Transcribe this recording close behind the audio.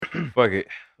Fuck it.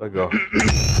 Let's go.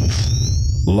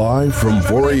 Live from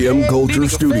 4 a.m. Culture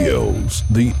Studios,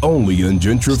 the only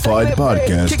ungentrified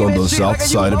podcast on the south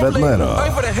side of Atlanta.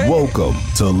 Welcome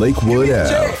to Lakewood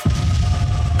Ave.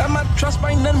 I'm not trust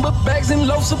by nothing but bags and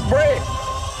loaves of bread.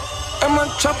 I'm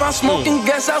not trap out smoking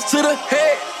gas out to the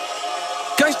head.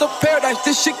 Gangsta paradise,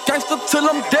 this shit gangsta till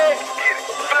I'm dead.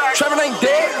 Trappin' ain't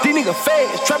dead, these niggas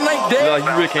fast. Trappin' ain't dead. No,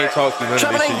 you really can't talk to none of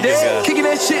Trappin' this ain't shit. dead, kicking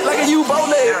that shit like a U-boat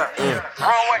leg.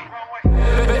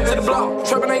 Back to the block,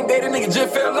 trappin' ain't dead, that nigga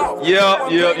just fell off. Yep.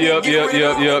 That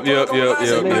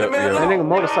nigga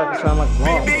motorcycle sound like a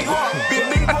wall.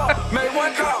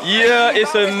 Yeah,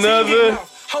 it's another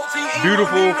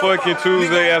beautiful fucking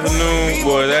Tuesday afternoon.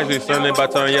 Well, it's actually Sunday by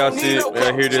the time y'all see it,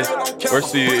 hear this, or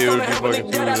see it, it'll be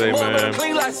fucking Tuesday, man.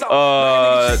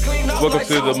 Welcome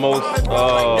to the most,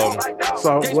 So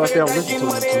what they don't listen to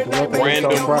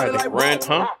random, Friday.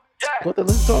 What they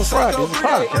listen to on Friday? It's a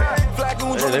podcast.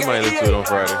 Yeah, they might listen to it on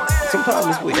Friday. Sometime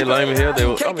this week. They lame as hell. They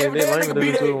listen to it on Friday.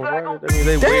 I mean,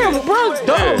 they Damn, wait. bro.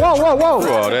 Yeah. Whoa.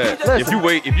 For all that. Listen. If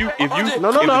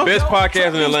the best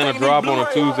podcast in Atlanta drop on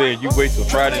a Tuesday and you wait till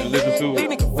Friday to listen to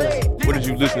it, what did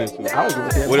you listening to? I was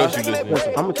with that. What else you listening to?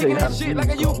 Listen, I'm gonna tell you how to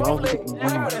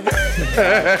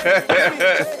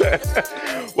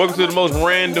Welcome to the most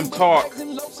random talk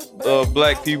of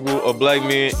black people, of black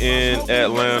men in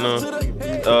Atlanta.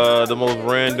 The most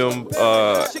random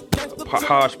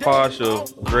hodgepodge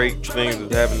of great things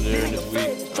that happened during this week.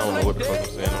 I don't know what the fuck I'm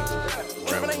saying. I'm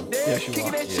just rambling. Yes, you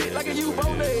are. Yeah, it is what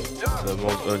it is. The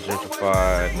most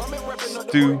ungentrified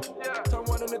stew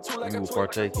we will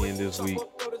partake in this week.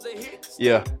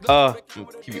 Yeah.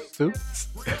 Keep it stew.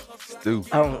 Stew.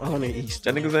 I don't eat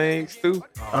stew. That niggas ain't stew.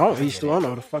 I don't eat stew. I don't know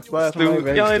what the fuck's about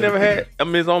Stew. Y'all ain't never had. I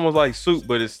mean, it's almost like soup,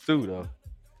 but it's stew though.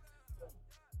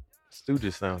 Stew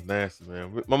just sounds nasty,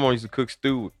 man. My mom used to cook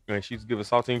stew, and she used to give us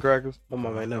saltine crackers. My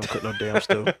mom ain't never cooked no damn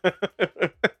stew.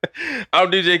 I'm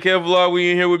DJ Kevlar.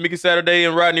 We in here with Mickey Saturday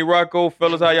and Rodney Rocco.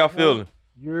 Fellas, how y'all feeling?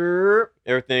 Yep.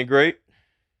 Everything great?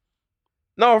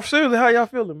 No, seriously, how y'all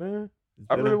feeling, man?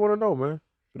 I really want to know, man.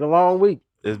 Been a long week.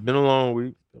 It's been a long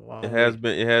week. It has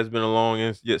been a long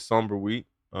and yet somber week.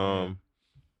 I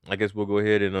guess we'll go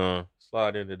ahead and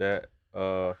slide into that.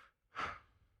 I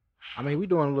mean, we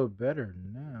doing a little better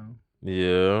now.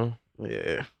 Yeah.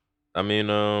 I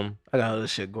mean, I got other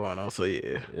shit going on, so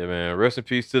yeah. Yeah, man. Rest in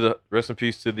peace to the homie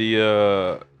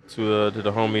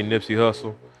Nipsey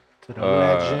Hussle. To the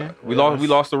legend. We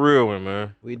lost a real one,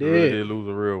 man. We We really did. did lose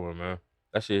a real one, man.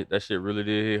 That shit really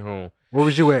did hit home. Where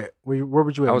was you at? Where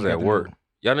was you at? I was at work.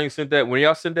 Y'all niggas sent that when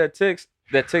y'all sent that text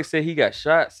said he got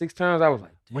shot 6 times. I was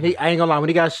like, damn. I ain't gonna lie. When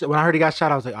I heard he got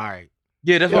shot, I was like, all right.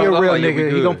 Yeah, that's He what I a was real like. Yeah,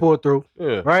 nigga. He gonna pull it through.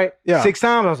 Yeah. Right? Yeah. 6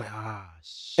 times, I was like,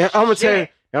 And I'm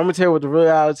gonna tell you what the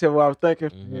reality of what I was thinking.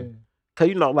 Mhm. Cause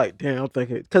you know, like, damn, I'm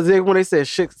thinking. Cause when they said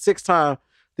 6 times,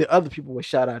 the other people were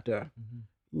shot out there.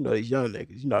 You know, these young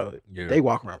niggas, you know, Yeah. they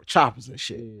walk around with choppers and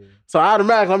shit. So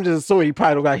automatically, I'm just assuming he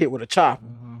probably got hit with a chopper.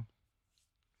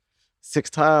 6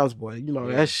 times, boy. You know,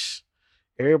 that's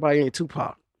everybody ain't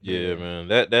Tupac. Yeah, man.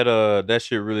 That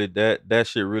shit really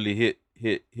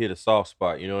hit a soft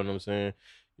spot. You know what I'm saying?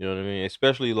 You know what I mean?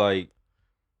 Especially like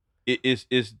it's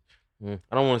I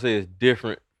don't want to say it's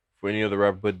different for any other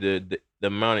rapper, but the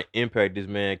amount of impact this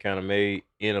man kind of made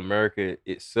in America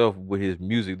itself with his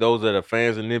music. Those that are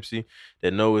fans of Nipsey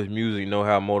that know his music know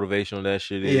how motivational that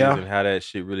shit is and how that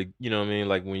shit really, you know what I mean?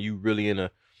 Like when you really in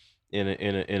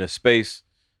a space,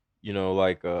 you know,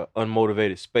 like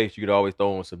unmotivated space, you could always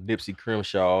throw in some Nipsey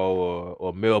Crenshaw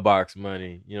or mailbox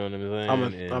money. You know what I'm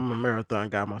saying? I'm a marathon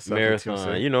guy myself.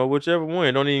 Marathon, you know, whichever one,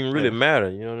 it don't even really matter.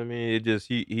 You know what I mean? It just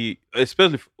he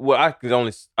especially I can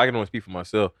only speak for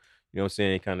myself. You know what I'm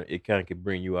saying? It kind of can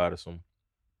bring you out of some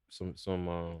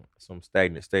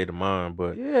stagnant state of mind.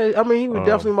 But yeah, I mean, he was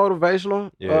definitely motivational.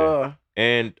 Yeah.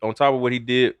 And on top of what he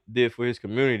did for his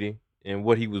community and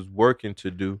what he was working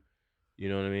to do, you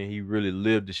know what I mean? He really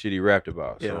lived the shit he rapped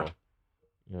about. Yeah. So,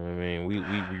 you know what I mean? We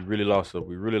really lost a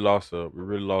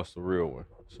real one.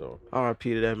 So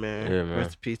R.I.P. to that man. Yeah, man.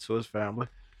 Rest in peace to his family.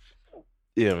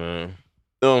 yeah, man.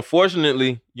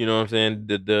 Unfortunately, you know what I'm saying?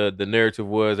 The narrative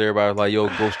was everybody was like, yo,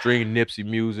 go stream Nipsey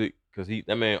music because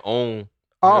that man owned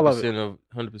All of it.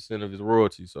 100% of his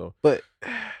royalties. So, But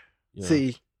you know.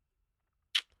 see,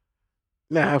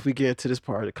 now if we get into this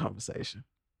part of the conversation,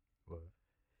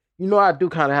 you know, I do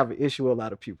kind of have an issue with a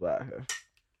lot of people out here.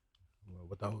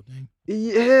 with the whole thing.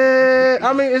 Yeah,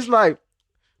 I mean, it's like,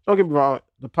 don't get me wrong,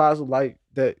 the positive light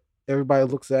that everybody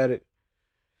looks at it.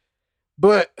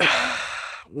 But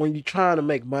when you're trying to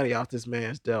make money off this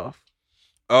man's death,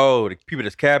 oh, the people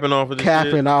that's capping off of this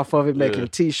shit? off of it, making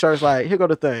t-shirts, like, here go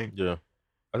the thing. Yeah.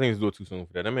 I think it's a little too soon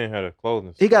for that. That man had a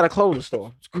clothing. He got a clothing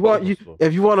store.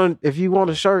 If you want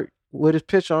a shirt with his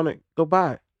picture on it, go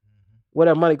buy it. Where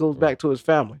that money goes back to his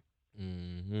family.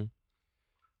 Mm-hmm.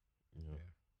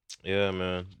 Yeah,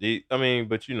 man.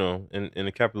 But you know, in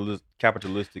the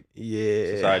capitalistic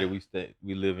society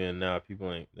we live in now,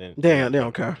 people ain't they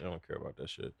don't care. They don't care about that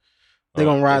shit. They're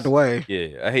gonna ride the wave.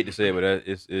 Yeah, I hate to say it, but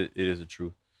it is the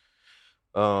truth.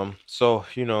 So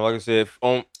you know, like I said,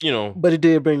 but it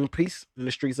did bring peace in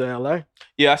the streets of LA.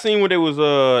 Yeah, I seen when they was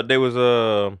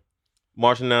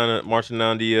marching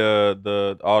down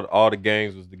the all the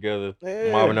gangs was together,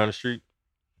 mobbing down the street.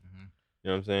 You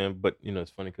know what I'm saying? But you know,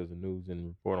 it's funny because the news didn't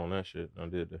report on that shit. I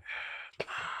did that.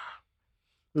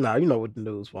 Nah, you know what the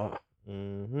news want.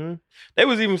 Mm-hmm. They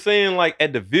was even saying like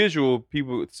at the visual,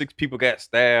 6 people got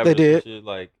stabbed. They did. Shit.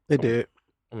 Like they did.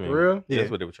 I mean, for real? That's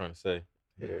what they were trying to say.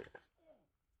 Yeah.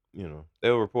 You know,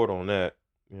 they'll report on that.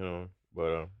 You know,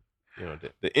 but you know,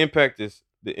 the impact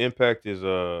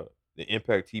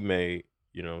he made.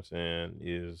 You know what I'm saying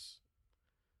is,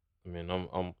 I mean,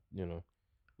 I'm you know,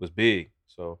 was big.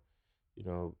 So. You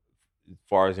know, as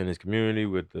far as in his community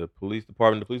with the police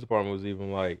department was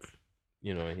even like,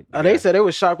 you know. They said they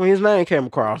was shocked when his name came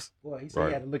across. Boy, he said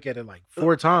he had to look at it like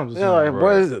 4 times. Yeah, like,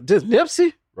 boy, is it this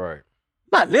Nipsey? Right.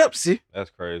 Not Nipsey. That's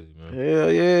crazy, man.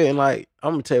 Yeah. And like,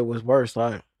 I'm gonna tell you what's worse.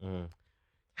 Like,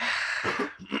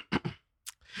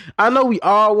 I know we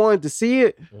all wanted to see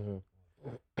it.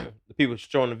 The people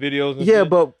showing the videos and shit.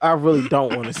 But But I really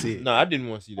don't want to see it. No, I didn't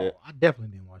want to see that. I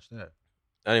definitely didn't watch that.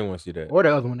 I didn't want to see that. Or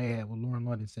the other one they had where Lauren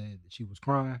London said that she was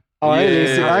crying. Oh, I ain't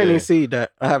even see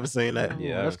that. I haven't seen that.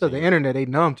 Yeah, that's because the internet, they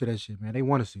numb to that shit, man. They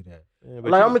want to see that. Yeah,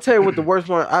 like, I'm gonna tell you what the worst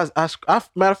one. I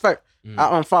matter of fact,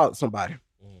 I unfollowed somebody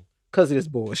because of this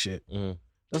bullshit.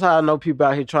 That's how I know people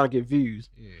out here trying to get views.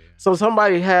 Yeah. So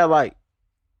somebody had like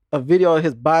a video of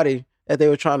his body that they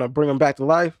were trying to bring him back to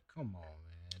life. Come on, man.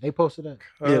 They posted that.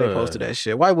 Yeah, they posted that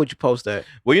shit. Why would you post that?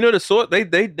 Well, you know the source.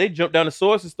 They jumped down the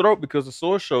source's throat because the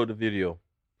source showed the video.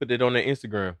 Put it on their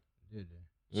Instagram.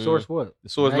 Source what? The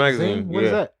Source magazine. What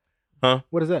is that? Huh?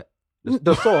 What is that?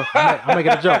 The Source. I'm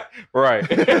making a joke. Right.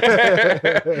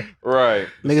 Right.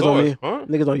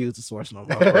 Niggas don't use the Source no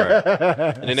more. Right.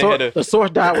 And then the Source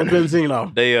died with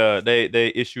Benzino. They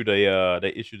issued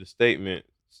a statement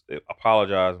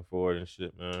apologizing for it and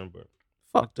shit, man. But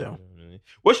fuck them.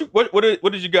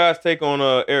 What did you guys take on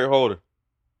Eric Holder?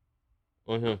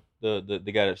 On him, the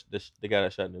guy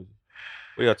that shot Nipsey.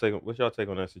 What's y'all take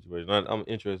on that situation? I'm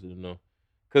interested to know.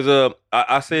 Cause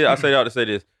I say y'all to say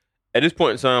this. At this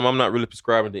point in time, I'm not really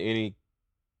prescribing to any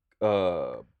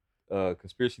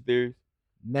conspiracy theories.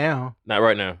 Now, not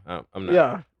right now. I'm not.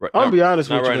 Yeah, I'm gonna be honest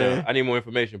with you, man. Now. I need more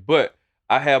information, but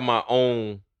I have my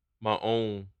own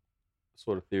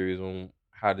sort of theories on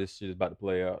how this shit is about to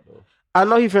play out, though. I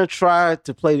know he's gonna try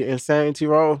to play the insanity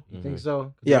role. You think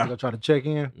so? Yeah, he's gonna try to check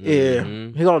in. Yeah,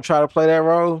 he's gonna try to play that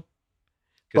role.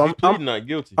 Because I'm not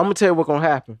guilty. I'm gonna tell you what's gonna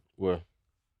happen. What?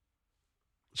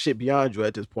 Shit beyond you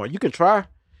at this point. You can try,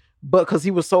 but because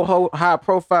he was so high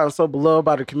profile and so beloved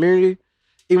by the community,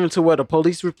 even to where the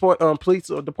police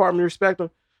department respect him,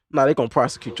 they gonna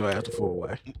prosecute your ass the full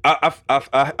way.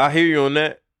 I hear you on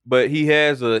that, but he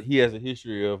has a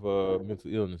history of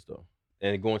mental illness though,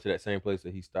 and going to that same place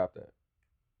that he stopped at.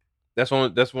 That's why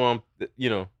I'm, you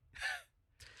know.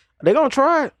 They gonna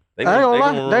try it. I ain't gonna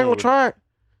lie. They gonna try it.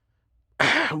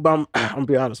 But I'm gonna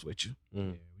be honest with you. Yeah,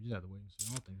 we just have to wait and see.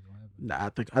 I don't think it's gonna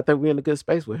happen. I think we're in a good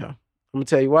space with him. I'm gonna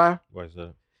tell you why. Why is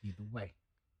that? Either way.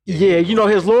 Yeah, you know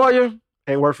his lawyer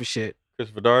ain't worth a shit.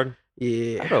 Christopher Darden?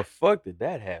 Yeah. How the fuck did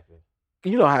that happen?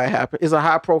 You know how it happened. It's a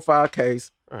high profile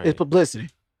case. Right. It's publicity.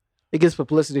 It gets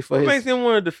publicity for what makes him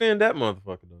want to defend that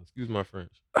motherfucker though? Excuse my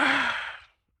French.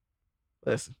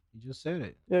 Listen. You just said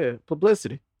it. Yeah,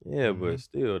 publicity. Yeah, but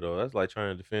still though, that's like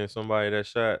trying to defend somebody that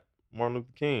shot Martin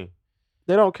Luther King.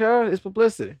 They don't care. It's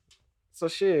publicity. So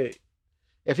shit.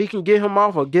 If he can get him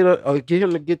off or get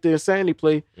him to get the insanity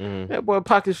plea, that boy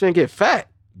pockets finna get fat.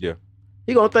 Yeah.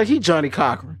 He gonna think he Johnny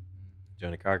Cochran.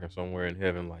 Johnny Cochran somewhere in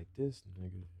heaven like this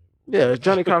nigga. Yeah,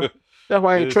 Johnny Cochran. That's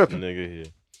why I ain't tripping. Nigga here.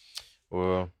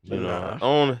 Well, you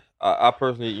know, I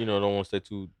personally, don't want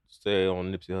to stay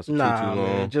on Nipsey Hussle too long.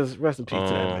 Man, just rest in peace to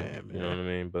that man. You know what I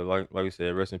mean? But like we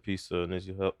said, rest in peace to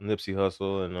Nipsey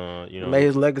Hussle, and may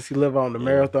his legacy live on. The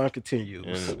marathon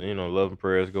continues. And love and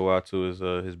prayers go out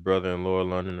to his brother and Laura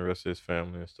London, and the rest of his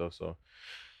family and stuff. So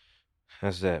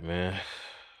that's that, man.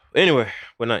 Anyway,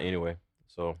 well, not anyway.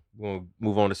 So we're gonna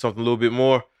move on to something a little bit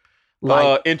more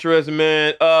interesting,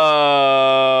 man.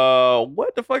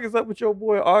 What the fuck is up with your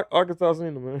boy Arkansas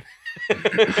Cena, man?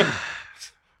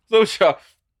 So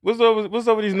What's up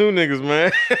with these new niggas,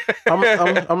 man? I'm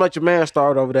let your man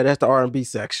start over there. That's the R&B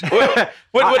section. What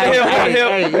the hell?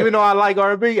 Hey, even though I like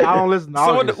R&B, I don't listen to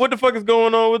So what the fuck is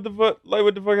going on? What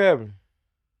the fuck happened?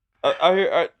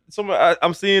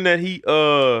 I'm seeing that he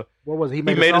what was it? He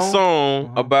made a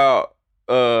song about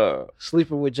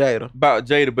sleeping with Jada. About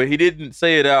Jada, but he didn't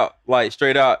say it out like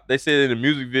straight out. They said in the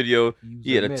music video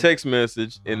he had a text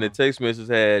message, and the text message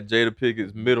had Jada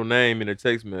Pickett's middle name in the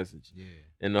text message. Yeah.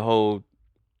 And the whole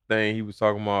thing he was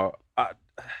talking about.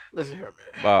 Listen here,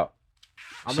 man. About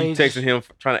she texting him,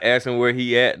 trying to ask him where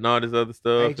he at and all this other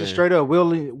stuff. Hey, just straight up, Will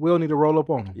need to roll up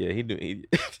on him. Yeah, he do.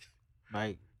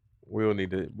 Like Will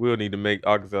need to make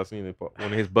August Alsina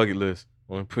on his bucket list.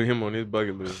 Want to put him on his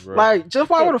bucket list, bro. Like, just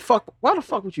why the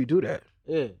fuck would you do that?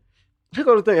 Yeah. Here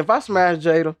go the thing. If I smash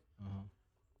Jada,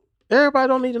 everybody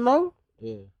don't need to know.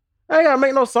 Yeah. I ain't gotta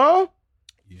make no song.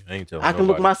 Yeah, I ain't telling I can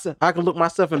look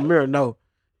myself in the mirror and know,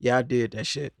 yeah, I did that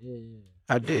shit. Yeah.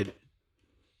 I did it.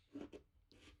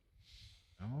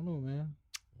 I don't know, man.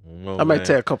 I might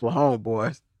take a couple of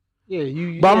homeboys. Yeah,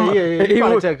 you probably take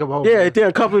a couple of homeboys. Yeah, then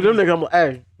a couple of them niggas, I'm like,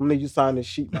 hey, I need you to sign this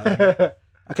sheet, man.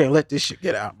 I can't let this shit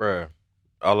get out. Bro,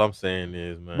 all I'm saying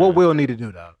is, man. What Will need to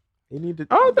do, dog? I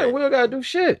don't think Will gotta do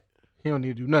shit. He don't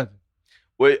need to do nothing.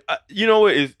 Well, you know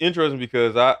what? It's interesting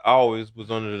because I always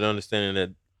was under the understanding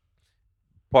that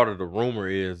part of the rumor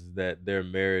is that their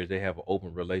marriage, they have an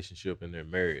open relationship in their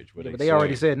marriage. But they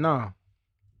already said no.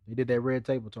 They did that red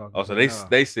table talk. Oh, so they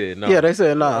said no. Yeah, they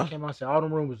said no. They came out and said all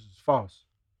them rumors is false.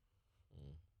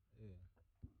 Yeah.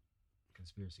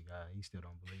 Conspiracy guy, he still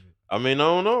don't believe it. I mean, I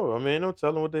don't know. I mean, ain't no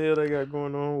telling what the hell they got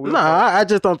going on. I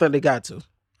just don't think they got to.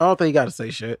 I don't think you got to say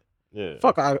shit. Yeah.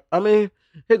 Fuck, I mean,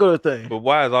 here go the thing. But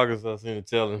why is August Alsina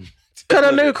telling him? Cause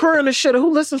that nigga career in this shit.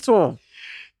 Who listens to him?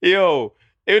 Yo,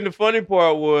 and the funny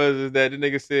part is that the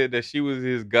nigga said that she was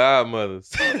his godmother.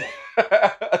 This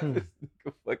nigga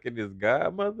fucking his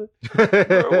godmother? Bro,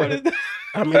 what is that?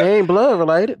 I mean, they ain't blood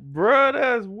related. Bro,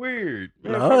 that's weird.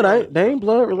 Man, no, they ain't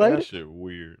blood related. That shit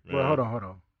weird, man. Well, hold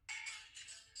on.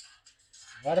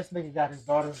 Why this nigga got his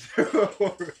daughters? Who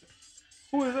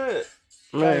is that?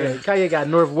 Man, Kanye got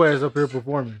Northwest up here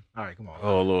performing. All right, come on.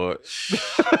 Oh, Lord.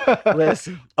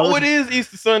 Listen. Oh, it is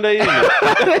Easter Sunday, isn't it?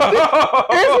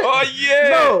 Oh, yeah.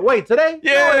 No, wait, today?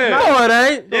 Yeah. No, it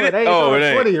ain't. No, it ain't. Oh, it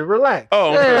ain't. 20th. Relax.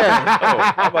 Oh,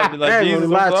 yeah. I'm about to be like, I ain't Jesus,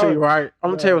 gonna lie I'm to sorry. you, right? I'm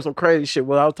gonna tell you some crazy shit.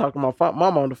 Well, I was talking to my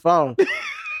mama on the phone.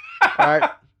 All right.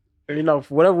 You know,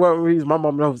 for whatever reason, my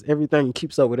mom knows everything and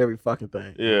keeps up with every fucking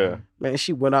thing. Yeah. Man,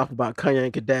 she went off about Kanye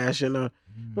and Kardashian.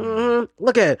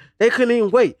 Look at it. They couldn't even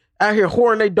wait. Out here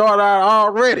whoring their daughter out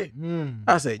already.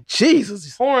 I said,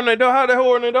 Jesus. Whoring their daughter? How they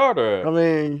whoring their daughter? I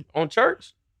mean, on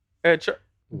church? At church?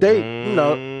 They, you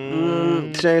know,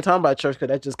 she ain't talking about church because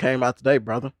that just came out today,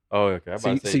 brother. Oh, okay.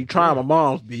 See, you trying my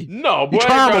mom's be. No, boy. You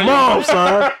trying my mom,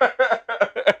 son.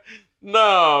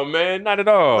 No, man, not at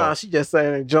all. Nah, she just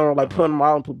saying in general, like putting them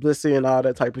out in publicity and all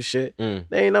that type of shit. They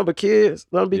ain't nothing but kids.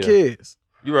 Nothing but kids.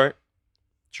 You right.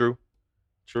 True.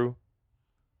 You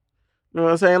know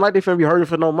what I'm saying? Like they finna be hurting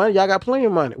for no money. Y'all got plenty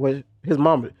of money. What his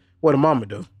mama? What the mama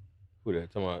do? Who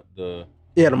that? Talking about the?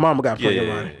 Yeah, the mama got plenty of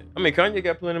money. I mean, Kanye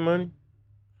got plenty of money.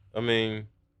 I mean,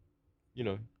 you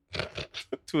know,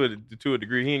 to a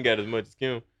degree, he ain't got as much as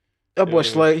Kim. That boy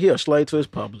slave. He a slave to his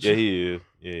publisher. Yeah, he is.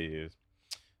 Yeah, he is.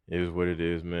 It is what it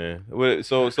is, man.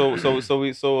 So August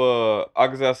Alsina's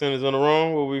on the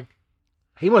wrong. What we?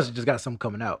 He must have just got something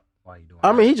coming out. Why you doing?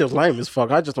 I mean, he just lame as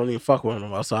fuck. I just don't even fuck with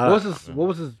him. So what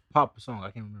was his pop song? I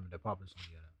can't remember that popular song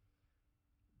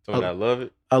he had. I love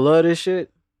it. I love this shit.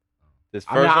 This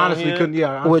first I honestly couldn't.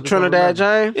 Yeah, with Trinidad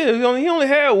James. Yeah, he only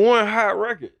had one hot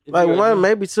record. Like one,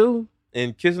 maybe two.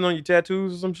 And Kissing on Your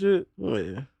Tattoos or some shit. Oh,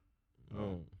 yeah.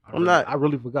 I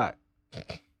really forgot.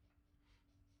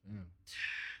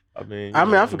 I mean,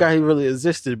 I forgot he really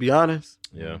existed. To be honest.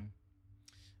 Yeah.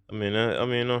 I mean,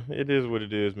 it is what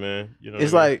it is, man. You know,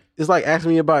 it's like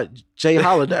asking me about Jay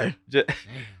Holiday.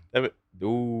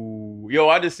 Ooh, yo,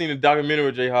 I just seen a documentary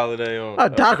with Jay Holiday on a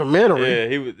documentary.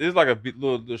 Yeah, it's like a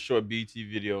little short BT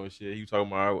video and shit. He was talking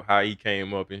about how he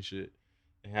came up and shit,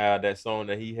 and how that song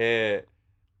that he had,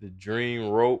 The Dream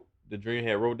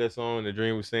had wrote that song. And The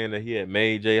Dream was saying that he had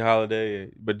made Jay Holiday,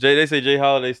 but they say Jay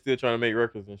Holiday's still trying to make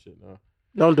records and shit now.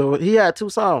 Don't do it. He had 2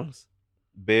 songs.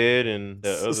 Bed and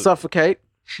the other. Suffocate.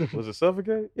 Was it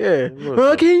Suffocate? Yeah.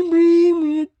 I can't breathe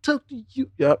when I talk to you.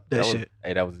 Yep, that shit.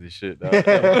 That was this shit.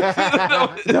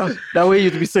 That way he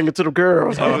used to be singing to the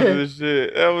girls.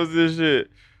 That was this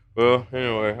shit. Well,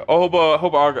 anyway, I hope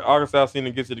August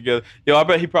Alsina gets it together. Yo, I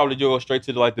bet he probably go straight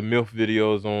to the MILF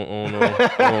videos on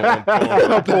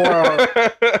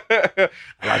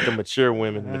I like the mature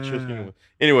women, mature skin women.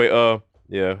 Anyway,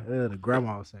 Yeah. The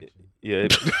grandma section. Yeah.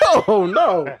 Oh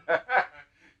no.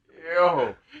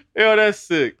 Yo, that's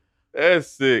sick. That's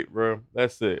sick, bro.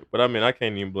 That's sick. But I mean, I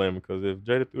can't even blame him because if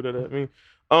Jada threw that at me,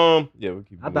 yeah, we'll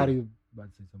keep it I thought he was about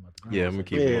to say something about the grandma. Yeah, I'm gonna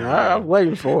keep it moving. Yeah, I'm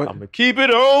waiting for it. I'm gonna keep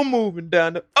it on moving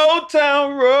down the Old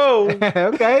Town Road.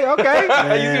 okay. You see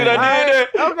what I did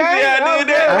there? Okay. You see how I did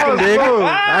that? I can dig it.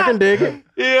 I can dig it.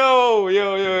 Yo,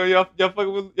 y'all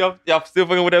fucking with y'all still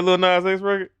fucking with that Lil Nas X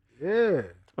record? Yeah.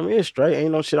 I mean, it's straight.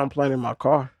 Ain't no shit I'm playing in my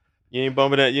car. You ain't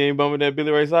bumping that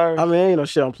Billy Ray Cyrus? I mean, ain't no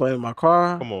shit I'm playing in my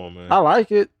car. Come on, man. I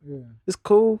like it. Yeah. It's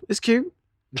cool. It's cute.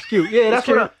 It's cute. Yeah, that's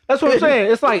what I'm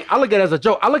saying. It's like I look at it as a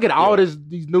joke. I look at all these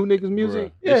new niggas' music.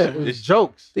 Bruh. Yeah. It's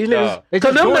jokes. These Dog.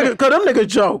 niggas, cause them niggas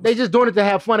joke. They just doing it to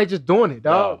have fun. They just doing it,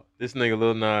 dog. Dog, this nigga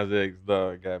Lil Nas X,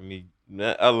 dog, got me.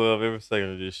 I love every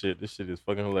second of this shit. This shit is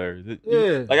fucking hilarious.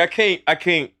 Yeah. Like I can't.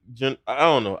 I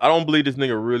don't know. I don't believe this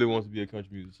nigga really wants to be a country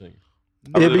music singer.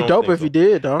 I It'd really be don't dope think if so. he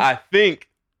did, though. I think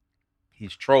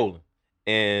he's trolling,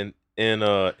 and in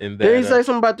that Did he say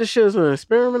something about this shit as an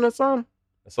experiment or something?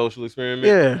 a social experiment.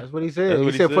 Yeah. That's what he said. That's He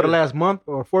what he said for said. the last month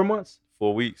or 4 months.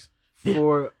 4 weeks.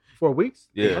 4 weeks?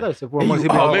 Yeah. I thought he said 4 And months. you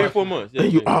He been all- Maybe like- 4 months. Yeah,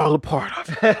 And you yeah. all a part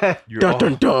of it. You're Dun all-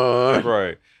 dun dun.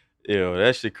 Right. Yeah,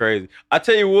 that shit crazy. I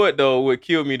tell you what though, what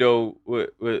killed me though,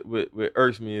 what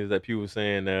irks me is that people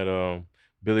saying that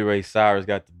Billy Ray Cyrus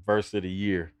got the verse of the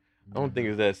year. I don't think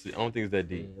it's that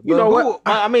deep. You know what?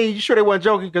 I mean, you sure they weren't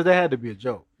joking because they had to be a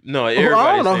joke. No, I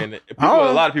everybody's don't saying that. I don't A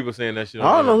know. lot of people saying that shit.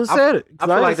 I don't know who said it. 'cause I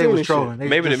feel ain't like they seen was this shit. trolling.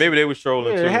 Maybe they was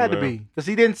trolling Yeah, too. it had to man. be because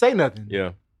he didn't say nothing.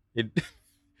 Yeah. He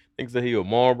thinks that he a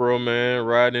Marlboro man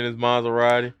riding in his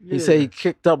Maserati. He said he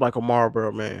kicked up like a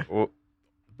Marlboro man. Well,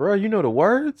 bro, you know the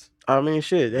words? I mean,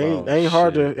 shit, Oh, ain't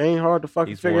hard shit. to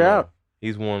fucking He's figure one of out. them.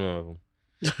 He's one of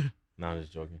them. Nah, I'm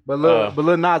just joking. But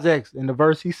Lil Nas X in the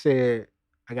verse he said,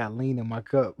 "I got lean in my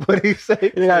cup." What he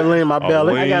say? You got lean in my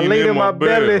belly. I got lean in my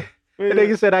belly. And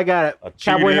nigga said I got I a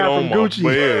cowboy cheated hat on from my Gucci.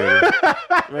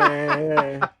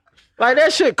 Man, like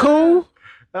that shit cool.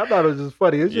 I thought it was just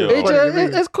funny. It's just Yo. It funny to just,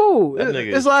 me. it's cool. That nigga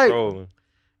It's is like trolling.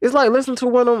 it's like listening to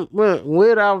when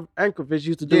Weird Al Yankovic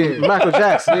used to do Yeah. Michael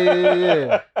Jackson.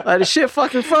 yeah. Like the shit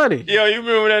fucking funny. Yo, you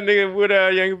remember that nigga with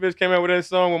Yankovic came out with that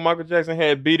song when Michael Jackson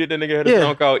had Beat It? That nigga had a Yeah.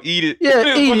 song called Eat It. Yeah,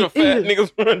 There's a Eat bunch It, of fat Eat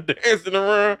niggas dancing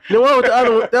around. The one with the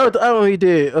other one, that was the other one he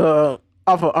did off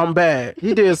of I'm Bad.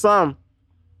 He did something.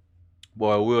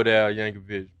 Boy, Weird Al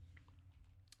Yankovic.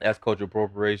 That's cultural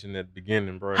appropriation at the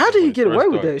beginning, bro. How did he get away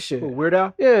with that shit? Weird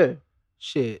Al? Yeah.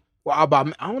 Shit. Well, I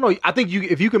don't know. I think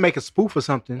if you can make a spoof of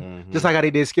something, Mhm. just like how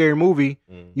they did Scary Movie,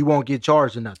 Mhm. you won't get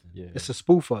charged or nothing. Yeah. It's a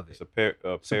spoof of it. It's a parody.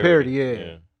 parody,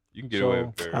 yeah. You can get So, away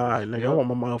with parody. All right, nigga, I want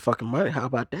my motherfucking money. How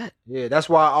about that? Yeah, that's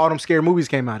why all them scary movies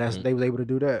came out. They was able to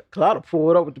do that. Cause I'd have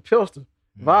pulled up with the pistol.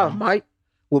 If I was Mike,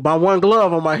 with my one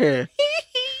glove on my hand.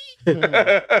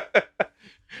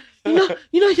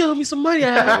 You know, you owe me some money.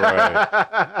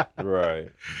 Right.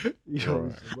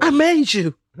 I made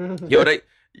you.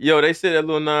 They said that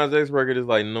Lil Nas X record is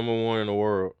like #1 in the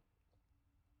world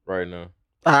right now.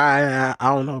 I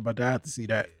don't know about that. I have to see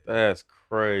that. That's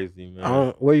crazy,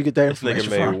 man. Where you get that This nigga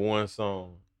information made from? one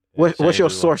song. What's your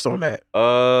Changed his source on that? life.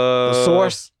 The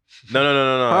source? No.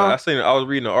 Huh? I was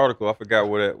reading an article. I forgot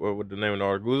what the name of the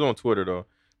article. It was on Twitter though.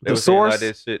 They The was saying source? like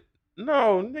that shit.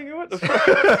 No, nigga, what the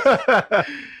fuck?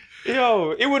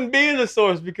 Yo, it wouldn't be in the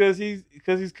source because he's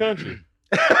country.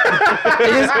 Is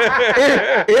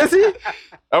he?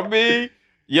 I mean,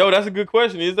 yo, that's a good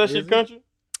question. Is that shit country?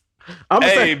 I'm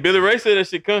Hey, Billy Ray said that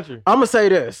shit country. gonna say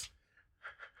this.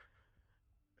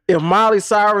 If Miley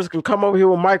Cyrus can come over here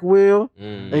with Mike Will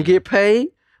and get paid,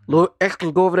 Lil X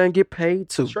can go over there and get paid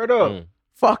too. Straight up.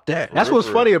 Fuck that. That's what's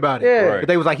funny about it. Yeah. Right. But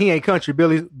they was like, he ain't country.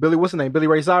 Billy, what's his name? Billy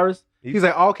Ray Cyrus? He's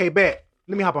like, okay, bet.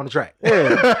 Let me hop on the track.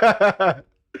 Yeah.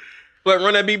 But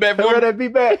run that beat back for Run me. that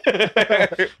beat back.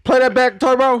 Play that back,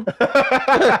 Turbo.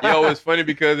 Yo, it's funny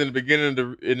because in the beginning of the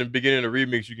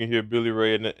remix, you can hear Billy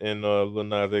Ray and Lil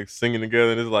Nas X singing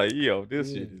together, and it's like, yo, this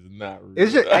shit is not real.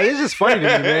 It's just funny to me,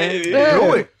 man. Yeah.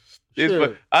 Do it. It's Sure.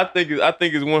 fun. I think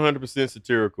it's 100%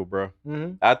 satirical, bro.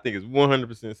 Mhm. I think it's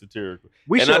 100% satirical.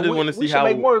 We And should, I just wanna we see should how-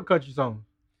 make more country songs.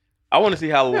 I want to see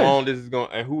how long this is going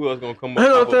and who else going to come up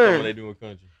Here's the with something thing. they do in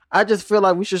country. I just feel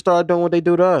like we should start doing what they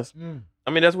do to us. I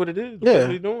mean, that's what it is. Yeah. That's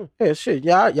what they doing. Yeah, shit.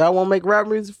 Y'all want to make rap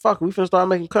music? Fuck it. We finna start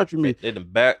making country music. They the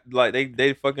back like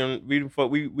they fucking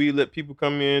we let people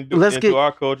come in Let's into get-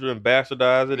 our culture and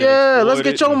bastardize it. and Yeah, let's exploit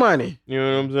get it your and- money. You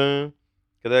know what I'm saying?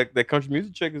 Cause that country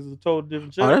music check is a total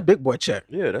different check. Oh, that's big boy check.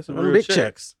 Yeah, that's a Them real big check.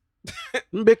 checks.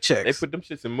 Them big They checks. put them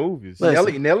shits in movies.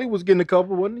 Listen. Nelly was getting a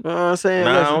couple, wasn't he? You know what I'm saying? Nah,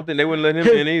 I Listen, don't think they wouldn't let him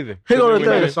Here- in either. here go the He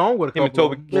thing. had a song with a Him and couple.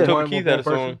 Toby of them. Toby One Keith had a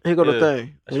person. song. here go the Yeah.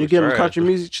 thing. That When you shit give them trash, country though.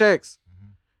 music checks,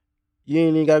 you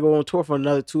ain't even gotta go on tour for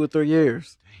another 2 or 3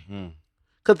 years. Mm.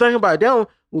 Cause think about it,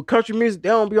 with country music, they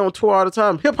don't be on tour all the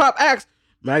time. Hip hop acts,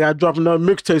 man, I gotta drop another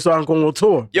mixtape so I can go on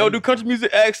tour. Yo, do country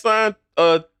music acts sign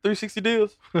 360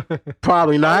 deals?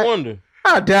 Probably not. I wonder.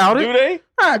 I doubt it. Do they?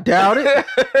 I doubt it.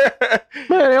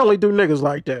 Man, they only do niggas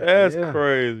like that. That's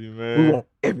crazy, man. We want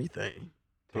everything.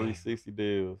 360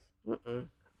 deals. Mm-mm.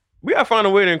 We gotta find a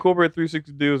way to incorporate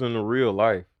 360 deals into real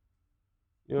life.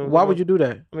 You know Why would you do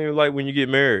that? I mean, like when you get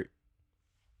married.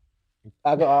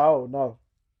 Oh, no.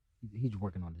 He's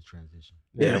working on this transition.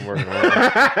 Yeah, I'm working on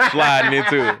it. Sliding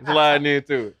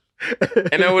into it.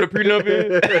 And that what a prenup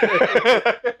is?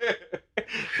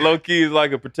 Low key is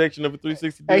like a protection of a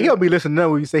 360 deal. Hey, he'll be listening to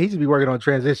what you say. He just be working on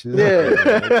transitions.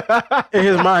 Yeah. In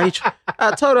his mind,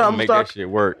 I told her I'm gonna make that shit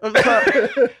work.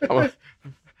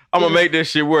 I'm gonna make that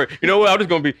shit work. You know what? I'm just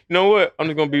gonna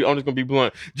be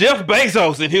blunt. Jeff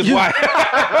Bezos and his wife.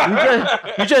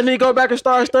 you just need to go back and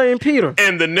start studying Peter.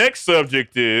 And the next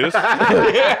subject is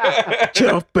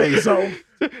Jeff Bezos.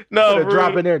 No,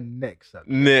 drop in there next subject.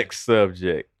 Next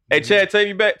subject. Hey, Chad, take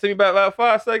me back about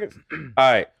 5 seconds. All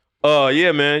right.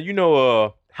 Yeah, man. You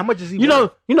know, how much is he? You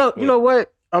know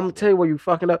what? I'm gonna tell you where you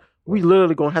fucking up. We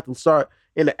literally gonna have to start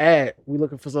in the ad. We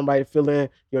looking for somebody to fill in.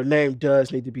 Your name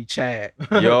does need to be Chad.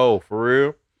 Yo, for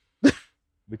real.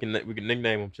 we can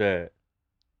nickname him Chad.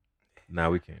 Nah,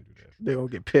 we can't do that. They gonna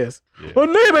get pissed. Yeah. Her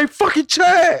name ain't fucking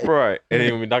Chad. Right. And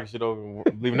then we knocking shit over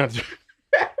and leaving out.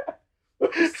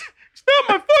 It's not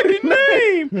my fucking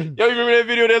name. Yo, you remember that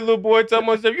video? That little boy telling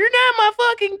himself, "You're not my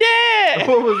fucking dad."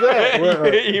 What was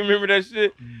that? You remember that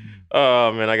shit?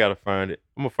 Oh man, I gotta find it.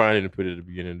 I'm gonna find it and put it at the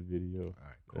beginning of the video. All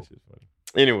right, cool. That shit's funny.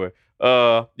 Anyway,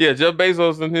 yeah, Jeff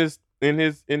Bezos and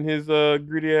his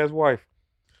greedy ass wife.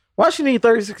 Why she need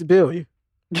 $36 billion?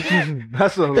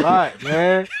 That's a lot,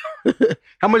 man.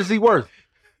 How much is he worth?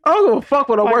 I don't give a fuck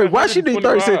what I Like worry. Why she need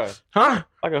 36? Huh?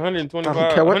 Like 125, I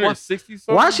don't care. 160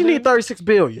 something. Why she need $36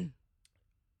 billion?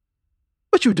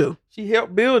 What you do? She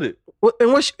helped build it.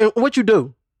 What you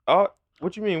do?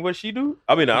 What you mean? What she do?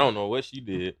 I mean, I don't know what she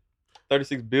did.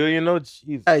 36 billion though?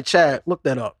 Jesus. Hey, Chad, look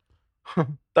that up.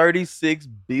 $36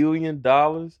 billion?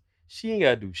 She ain't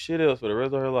gotta do shit else for the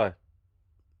rest of her life.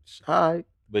 All right.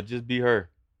 But just be her.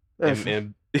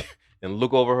 And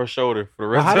look over her shoulder for the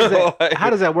rest of her life. How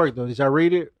does that work though? Did y'all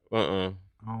read it? All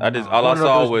I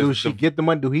saw was does she get the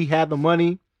money? Do he have the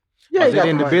money? Yeah, is it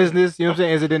in the business? You know what I'm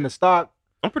saying? Is it in the stock?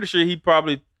 I'm pretty sure he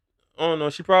probably, I don't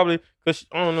know. She probably, cause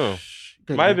I don't know.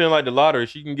 Might have been like the lottery.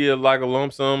 She can get like a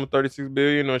lump sum of $36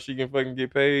 billion, or she can fucking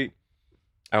get paid.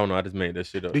 I don't know. I just made that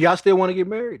shit up. Do y'all still want to get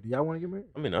married? Do y'all want to get married?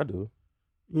 I mean, I do.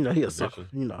 You know he a sucker.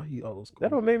 You know he old school. That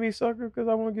don't make me a sucker because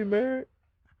I want to get married.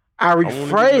 I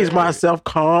rephrase myself.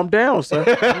 Calm down, sir.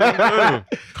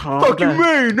 Calm Fuck down. you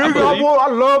mean, nigga? I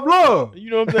love love.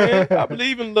 You know what I'm saying? I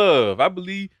believe in love. I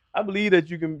believe that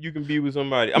you can be with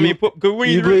somebody. I mean, cause when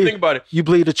you really think about it, you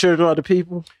believe the children are the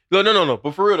people. No.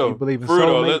 But for real though, you believe in for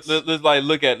real though, soulmates?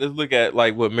 let's look at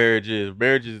like what marriage is.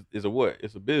 Marriage is a what?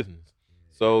 It's a business.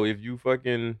 So if you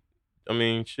fucking, I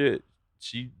mean, shit,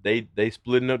 they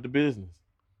splitting up the business.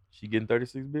 She getting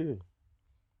 $36 billion.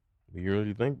 You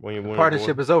really think when you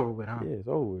partnership is over with, huh? Yeah, it's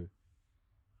over with.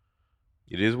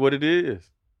 It is what it is.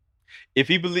 If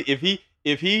he believed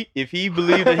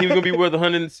that he was gonna be worth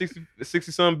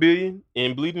 160 some billion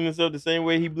and believed in himself the same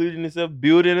way he believed in himself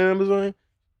building Amazon,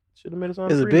 should have made us on.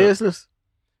 Is it business?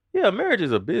 Yeah, marriage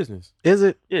is a business. Is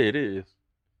it? Yeah, it is.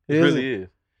 It really is.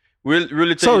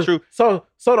 Really tell you the truth. So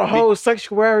the whole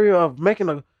sanctuary of making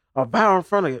a vow in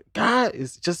front of God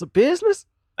is just a business?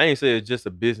 I ain't say it's just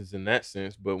a business in that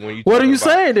sense, but when you what are you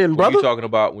saying then, brother?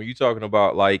 When you talking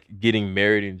about like getting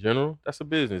married in general, that's a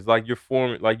business. Like you're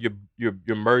forming, like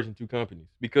you're merging two companies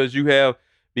because you have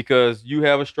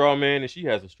a straw man and she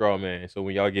has a straw man. So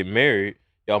when y'all get married,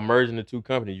 y'all merging the two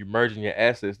companies. You're merging your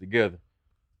assets together.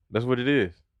 That's what it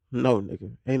is. No, nigga,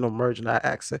 ain't no merging our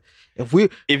assets. If you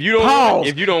don't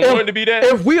want it to be that,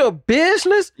 if we a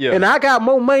business and I got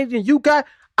more money than you got,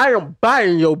 I am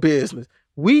buying your business.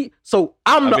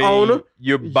 I'm the owner.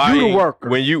 You're buying. You the worker.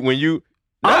 When you.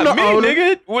 I'm the owner,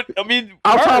 nigga. What I mean,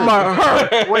 I'm talking about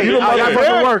her. Wait, you the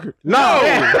motherfucking worker. No,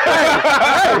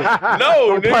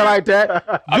 don't play like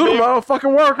that. You the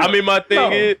motherfucking worker. I mean, my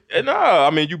thing is, I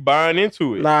mean, you buying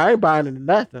into it. Nah, I ain't buying into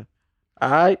nothing.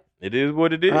 All right. It is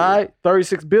what it is. All right,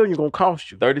 $36 billion gonna cost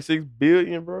you. $36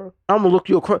 billion, bro. I'm gonna look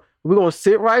you across. We're gonna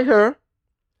sit right here.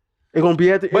 It's gonna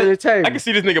be at the end of the table. I can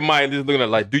see this nigga mind just looking at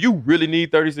like, do you really need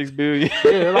 $36 billion?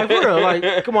 Yeah, like for real.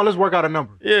 Like, come on, let's work out a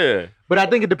number. Yeah. But I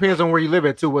think it depends on where you live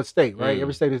at too, what state, right?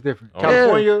 Every state is different. Oh.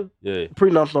 California, yeah.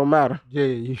 Prenups don't matter.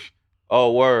 yeah.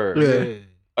 Oh, word.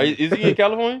 Yeah. Is he in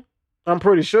California? I'm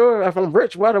pretty sure if I'm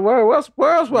rich, where else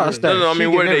would I stay? No, I mean, She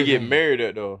where get did they get everything. married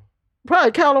at though?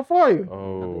 Probably California.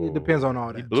 Oh, It depends on all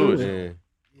He that. blew it too.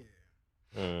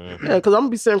 then. Yeah, because I'm gonna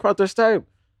be sitting across this table.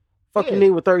 Fuck you Yeah. need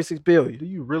with 36 billion. Do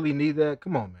you really need that?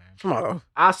 Come on, man. Come on.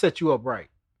 I'll set you up right.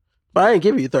 But I ain't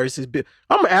giving you 36 billion.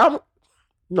 I'm an album.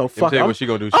 No, Fuck. fuck it. What she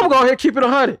gonna do? I'm gonna go ahead and keep it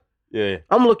 100. Yeah.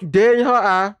 I'm gonna look you dead in her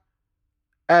eye.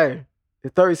 Hey, the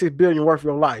 36 billion worth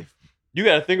your life. You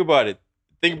got to think about it.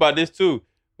 Think about this too.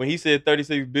 When he said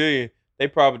 36 billion,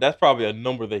 that's probably a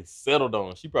number they settled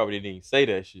on. She probably didn't even say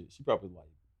that shit. She probably like,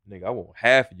 nigga, I want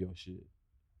half of your shit.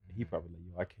 And he probably like,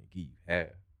 yo, I can't give you half.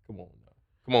 Come on now.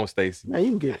 Come on, Stacey. Man, you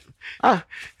can get it.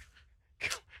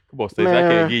 Come on, Stacey. I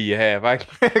Man. can't give you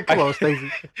half. Come on,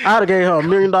 Stacey. I'd have gave her $1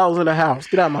 million in the house.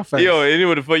 Get out of my face. Yo, and you know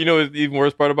what the fuck? You know what's the even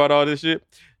worst part about all this shit?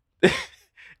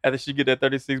 After she get that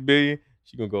 36 billion,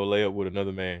 she gonna go lay up with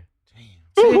another man.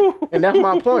 See? And that's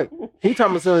my point. He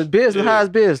talking about his business. Yeah. How's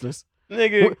business?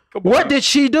 Nigga, come What on. did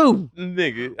she do?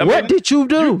 Nigga, What did you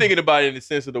do? You're thinking about it in the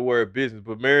sense of the word business,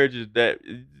 but marriage is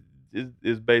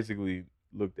basically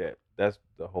looked at. That's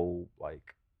the whole like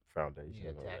foundation Yeah,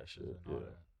 of that taxes shit. and all Yeah,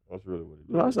 that. that's really what it is.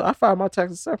 No, I said, I filed my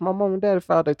taxes separate. My mom and daddy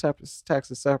filed their taxes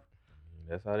separate.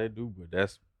 That's how they do, but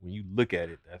that's when you look at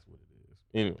it. That's what it is.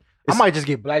 Anyway, I might just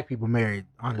get black people married,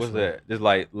 honestly. what's that? Just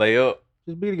like lay up.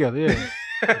 Just be together, yeah.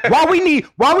 Why we need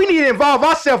to involve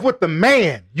ourselves with the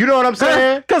man? You know what I'm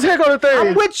saying? Because here go the thing.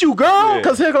 I'm with you, girl. Yeah.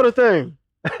 Because here go the thing.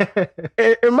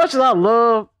 As much as I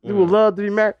love, you would love to be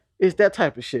married, it's that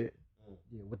type of shit.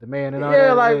 Yeah, with the man and all Yeah,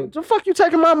 that. like, the fuck you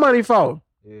taking my money for?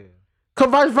 yeah.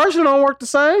 Because vice versa don't work the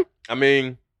same. I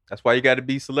mean, that's why you got to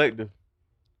be selective,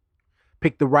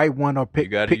 Pick the right one or pick, You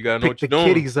gotta pick, know pick what the you're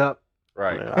doing. kitties up.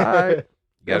 right? All right. You got to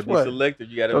Guess be what? selective.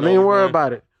 You got to Don't even worry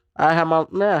about it. I have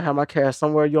my cash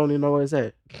somewhere you don't even know where it's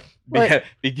at. What?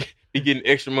 Be getting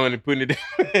extra money, putting it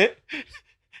in.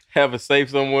 Have a safe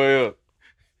somewhere else.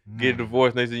 Get a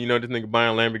divorce. Next thing you know, this nigga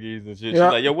buying Lamborghinis and shit. Yeah.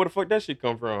 She's like, yo, where the fuck that shit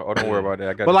come from? Oh, don't worry about that.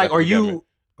 I got. But like, I got married.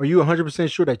 are you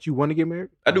 100% sure that you want to get married?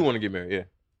 I do want to get married. Yeah,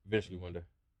 eventually one day.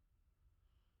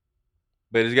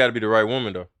 But it's got to be the right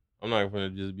woman though. I'm not gonna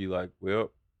just be like,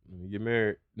 well, let me get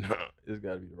married. No, it's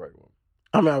got to be the right woman.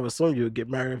 I mean, I would assume you would get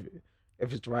married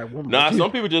if it's the right woman. Nah, But you-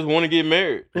 some people just want to get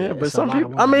married. Yeah, Yeah, but it's a some lot of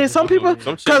people. I women mean, that some just people. want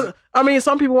Some Because chicks-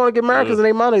 some people want to get married because in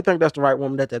their mind they think that's the right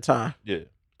woman at that time. Yeah,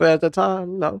 But at that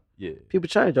time, yeah. people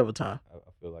change over time. I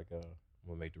feel like I'm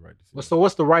gonna make the right decision. So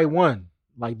what's the right one?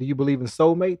 Like, do you believe in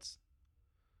soulmates?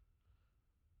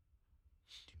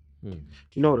 Hmm.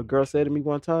 You know what a girl said to me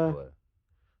one time? What?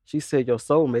 She said your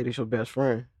soulmate is your best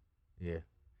friend. Yeah.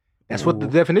 That's what the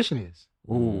Ooh. definition is,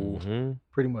 Mhm.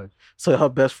 pretty much. So her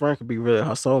best friend could be really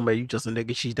her soulmate. You just a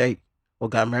nigga she date or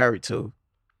got married to.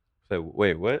 Say,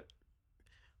 wait, what?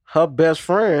 Her best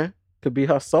friend could be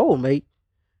her soulmate,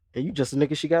 and you just a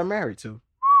nigga she got married to.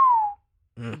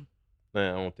 Mm.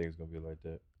 Man, I don't think it's gonna be like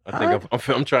that. I Alright. think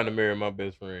I'm trying to marry my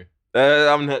best friend.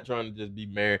 I'm not trying to just be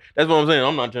married. That's what I'm saying.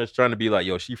 I'm not just trying to be like,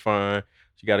 yo, she fine.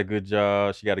 She got a good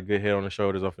job. She got a good head on her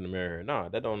shoulders. I'm finna marry her. Nah,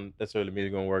 that don't necessarily mean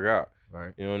it's gonna work out.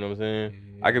 Right. You know what I'm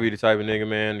saying? I could be the type of nigga,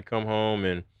 man, to come home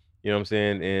and, you know what I'm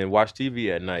saying, and watch TV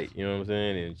at night. You know what I'm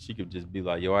saying? And she could just be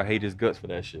like, yo, I hate his guts for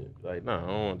that shit. Like, nah, I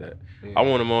don't want that. I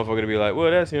want a motherfucker to be like,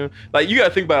 well, that's him. Like, you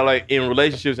gotta think about, like, in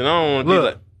relationships, and I don't want to be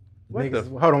Look, like, what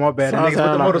Niggas, hold on, my bad. The Sons niggas with the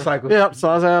Anarchy. motorcycles. Yep,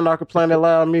 Sons Anarchy playing that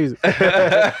loud music. we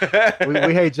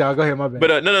hate y'all. Go ahead, my bad.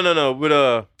 But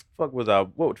no. But what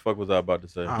the fuck was I about to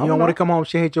say? you don't want to come home.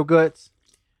 She hate your guts.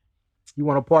 You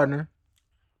want a partner.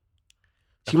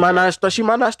 She might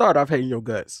not start off hating your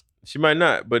guts. She might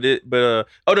not, but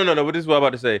oh no. But this is what I'm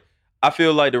about to say. I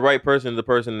feel like the right person is the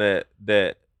person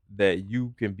that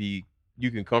you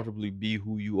can comfortably be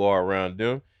who you are around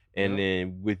them, and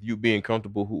then with you being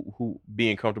comfortable, who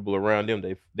being comfortable around them,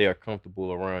 they are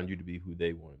comfortable around you to be who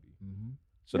they want to be. Mm-hmm.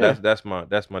 So Yeah. that's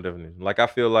my definition. Like, I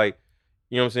feel like,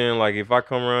 you know what I'm saying, like, if I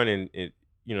come around and you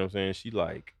know what I'm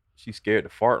saying, she's scared to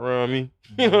fart around me.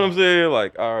 You know what I'm saying?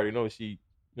 Like, I already know you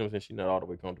know what I'm saying, she's not all the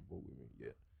way comfortable with me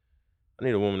yet. I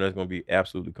need a woman that's gonna be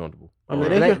absolutely comfortable. I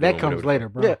mean, around That me. comes later,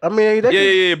 bro. Yeah, I mean,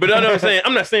 Yeah. But I know what I'm saying.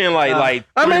 I'm not saying like.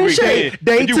 I mean, 3 weeks shit, in,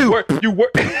 day but you two. work.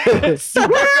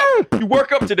 You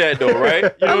work up to that though, right?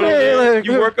 You know I what I'm mean, saying? like,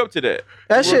 You work up to that.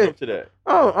 that You work shit. up to that.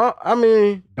 Oh, I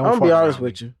mean, Don't I'm gonna be fart honest around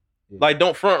with me. you. Like,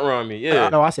 don't front run me. Yeah.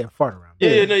 No, I said fart around.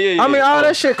 Yeah. I mean, all Oh.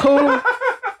 that shit cool.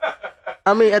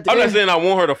 I mean, at the I'm not end, saying I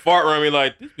want her to fart around me.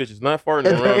 Like, this bitch is not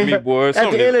farting around me, boy. at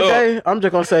Something the end of is the up. day, I'm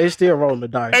just gonna say it's still rolling the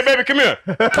dice. Hey, baby, come here.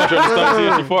 Punch her in the stomach, see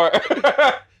if she fart.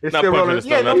 It's Not still punch her in rolling. the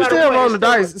Yeah, stomach. no I'm matter Still what, rolling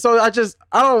the it's dice. So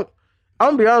I'm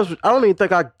gonna be honest with you, I don't even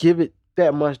think I give it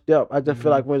that much depth. I just feel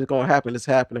like when it's gonna happen, it's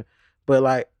happening. But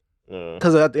like,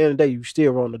 because at the end of the day, you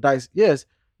still rolling the dice. Yes,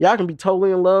 y'all can be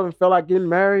totally in love and feel like getting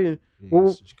married. And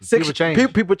well,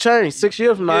 people change. 6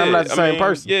 years from now, I'm not the same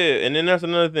person. Yeah, and then that's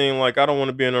another thing. Like, I don't want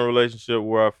to be in a relationship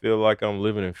where I feel like I'm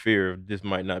living in fear. This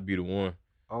might not be the one.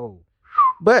 Oh.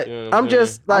 But you know I'm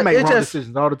just like, I make wrong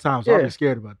decisions all the time, so I'm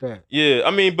scared about that. Yeah,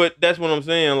 I mean, but that's what I'm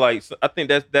saying. Like, I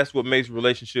think that's what makes good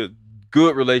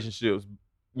relationships,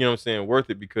 you know what I'm saying,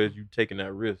 worth it, because you taking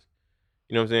that risk.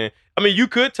 You know what I'm saying? I mean, you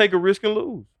could take a risk and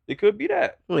lose. It could be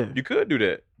that. Yeah. You could do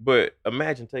that. But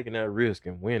imagine taking that risk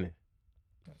and winning.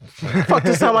 Fuck,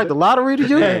 this sound like the lottery to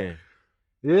you? Man.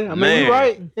 Yeah, I mean, you're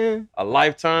right. Yeah. A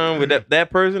lifetime with that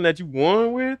person that you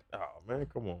won with? Oh, man,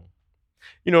 come on.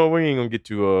 You know, we ain't gonna get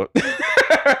too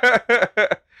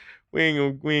we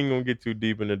ain't gonna get too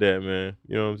deep into that, man.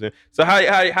 You know what I'm saying? So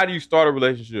how do you start a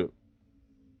relationship?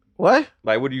 What?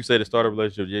 Like, what do you say to start a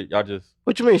relationship? Y'all just...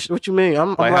 What you mean? What you mean? I'm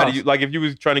like, how lost. do you, like, if you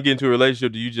was trying to get into a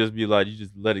relationship, do you just be like, you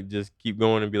just let it just keep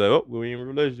going and be like, oh, we're in a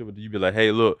relationship? Or do you be like,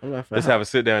 hey, look, let's have a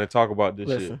sit down and talk about this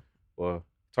shit, or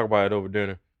talk about it over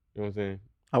dinner? You know what I'm saying?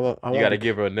 I you got to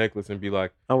give her a necklace and be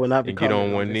like, I would not be and get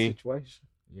on one knee. Situation.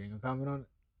 You ain't gonna comment on it?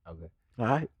 Okay. All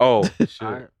right. Oh,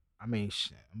 shit. I mean,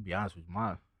 shit, I'm gonna be honest with you,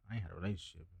 I ain't had a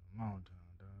relationship in a long time,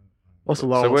 dog. What's a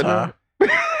long time?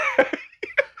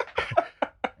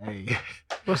 Hey,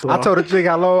 I told the chick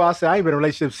I said I ain't been in a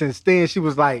relationship since then. She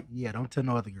was like, yeah, don't tell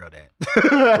no other girl that.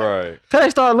 Right. Till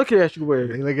they start looking at you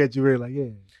weird. They look at you weird like, yeah.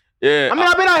 Yeah. I mean,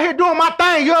 I've been out here doing my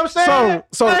thing, you know what I'm saying?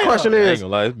 So the question is, I ain't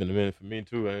gonna lie, it's been a minute for me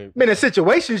too. Been in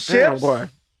situationships. Boy.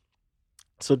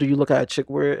 So do you look at a chick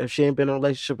weird if she ain't been in a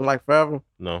relationship in like forever?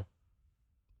 No.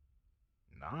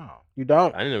 No. You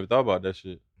don't? I never thought about that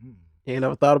shit. You ain't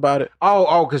never thought about it?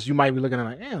 Oh, because you might be looking at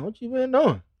like, damn, what you been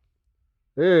doing?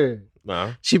 Yeah.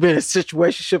 Nah. She been in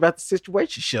situationship after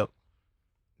situationship.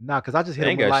 Nah, because I just hit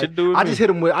him with like,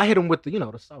 I hit him with the,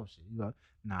 the soft shit. You know?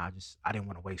 Nah, I didn't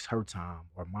want to waste her time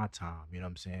or my time. You know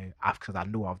what I'm saying? Because I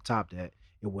knew off top that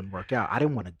it wouldn't work out. I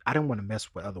didn't want to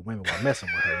mess with other women while messing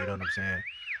with her. You know what I'm saying?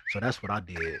 So that's what I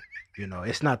did. You know,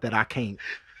 it's not that I can't.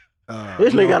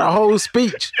 This nigga got a whole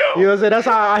speech. You know what I'm saying? That's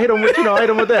how I hit him with, I hit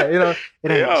him with that. You know,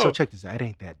 it ain't. So check this out. It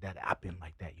ain't that I've been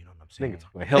like that. You know what I'm saying?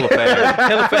 Hella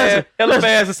fast, hella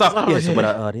fast and stuff. Yeah, so,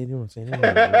 but you know what I'm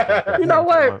saying? You know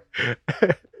what?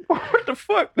 What the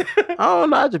fuck? I don't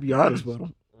know. I just be honest with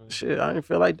him. Shit, I didn't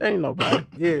feel like they ain't nobody.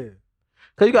 Yeah.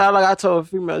 Cause you got, like I told a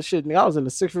female, shit, nigga, I was in a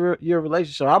 6-year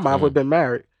relationship. I might have been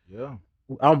married. Yeah.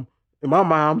 In my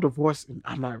mind, I'm divorced. And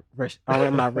I'm not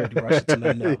ready to rush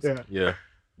into nothing else.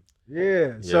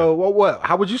 Yeah. So what?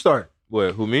 How would you start?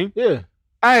 What? Who, me? Yeah.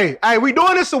 Hey, we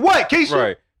doing this or what, Keisha?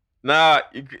 Right. Nah.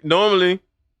 Normally,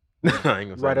 I ain't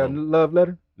gonna say write a love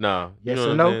letter. Nah. Yes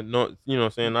or no? No. You know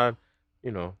what I'm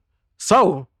saying?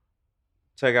 So,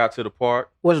 take out to the park.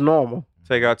 What's normal?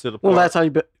 Take out to the park. When last time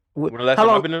you been? When the last time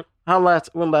I've been in?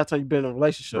 When last time you been in a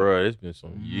relationship? Bro, it's been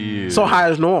some years. So how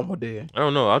is normal then? I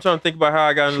don't know. I'm trying to think about how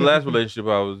I got in the last relationship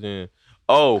I was in.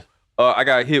 Oh, I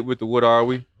got hit with the "What are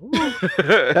we?"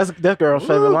 That's girl's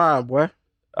favorite line, boy.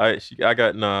 I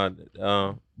got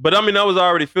but I mean, I was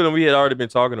already feeling. We had already been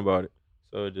talking about it,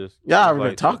 so it just y'all already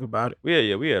been talking about it. We had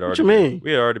already. What you mean?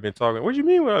 We had already been talking. What you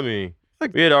mean? What I mean?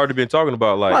 Like, we had already been talking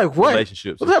about like what?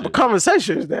 Relationships. What type of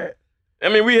conversation is that? I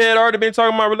mean, we had already been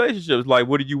talking about relationships. Like,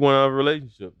 what do you want out of a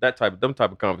relationship? Them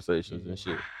type of conversations and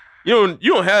shit. You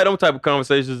don't have them type of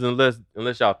conversations unless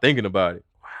y'all thinking about it.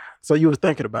 So you was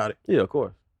thinking about it? Yeah, of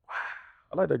course. Wow.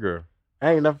 I like that girl.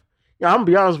 I ain't never. Yeah, I'm gonna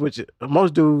be honest with you.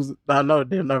 Most dudes I know,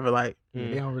 they're never like.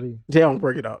 They don't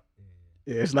bring it up.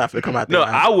 Yeah, it's not gonna come out. No,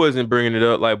 I wasn't bringing it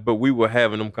up. But we were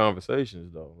having them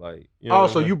conversations though. Like,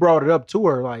 so you brought it up to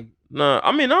her, like. No,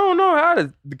 I mean, I don't know how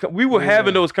we were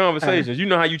having those conversations. You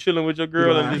know how you chilling with your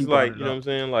girl and just like, you know what I'm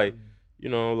saying? Like,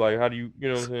 like how do you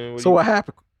know what I'm saying? So what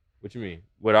happened? What you mean?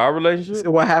 With our relationship?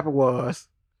 So what happened was,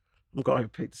 I'm going to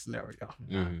pick the scenario.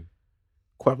 Mm-hmm.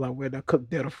 Quite where they cooked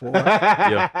dinner for.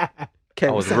 Yeah. I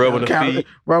was rubbing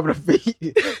the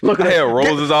feet. Look, I had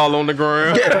roses all on the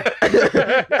ground.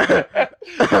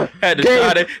 Had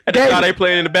the Sade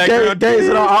playing in the background. Days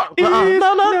it all. No.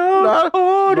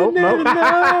 You know what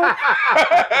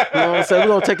I'm saying? We're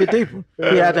going to take it deeper.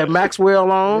 He had that Maxwell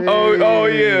on. Oh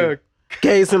yeah.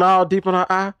 Gazing all deep in her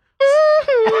eye.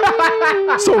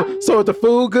 So is the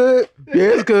food good? Yeah,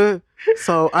 it's good.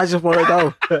 So I just want to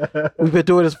know. We've been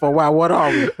doing this for a while. What are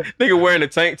we? Nigga wearing a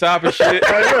tank top and shit. Look,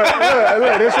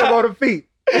 this shit on the feet.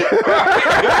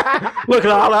 Look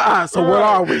at all her eyes. So what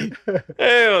are we?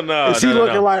 Hell no. Is she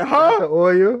looking like, huh?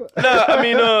 Oil? No, I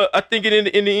mean, I think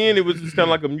in the end it was just kind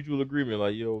of like a mutual agreement.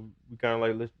 Like, we kind of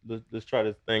like let's try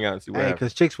this thing out and see what happens.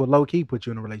 Because chicks will low key put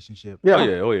you in a relationship. Yeah.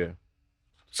 Oh yeah.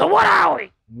 So what are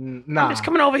we? Nah. I'm just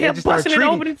coming over here busting it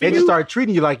open for you. They just start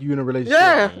treating you like you in a relationship.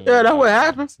 Yeah, that's what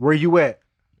happens. Where you at?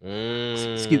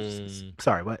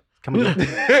 Sorry, what? Come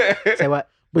again. Say what?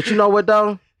 But you know what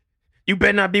though? You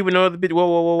better not be with no other bitch.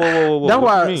 Whoa. That's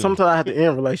why sometimes I have to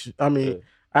end relations. I mean,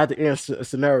 I have to end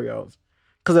scenarios.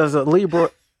 Because as a Libra,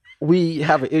 we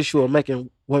have an issue of making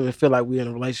women feel like we're in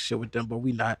a relationship with them, but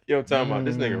we not. Yo, I'm talking about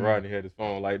this nigga Rodney had his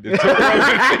phone like this. Listen,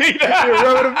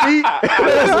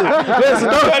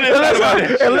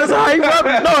 how he rub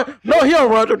it. No, he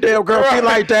don't rub the damn girl feet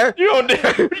like that. You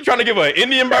trying to give her an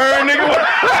Indian burn, nigga?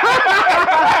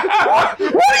 What are you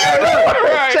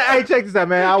doing? Right. Hey, check this out,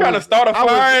 man. I trying to start a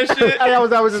fire and shit. I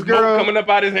was this girl coming up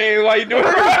out his hands while you doing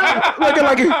it. looking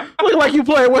like you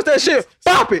playing. What's that shit?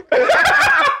 Bop it.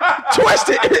 Twist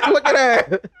it. Look at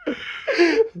that.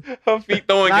 Her feet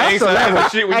throwing gang signs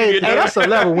and shit when you get done. That's a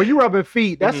level. When you rubbing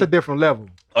feet, that's a different level.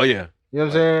 Oh, yeah. You know what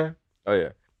I'm saying? Oh, yeah.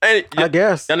 Hey, I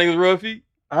guess. Y'all niggas rub feet?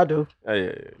 I do. Oh,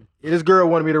 yeah. This girl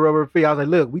wanted me to rub her feet. I was like,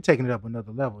 look, we taking it up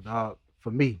another level, dog.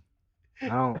 For me.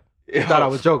 I thought I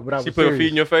was joking, but I was She put her feet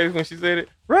in your face when she said it?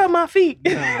 Rub my feet.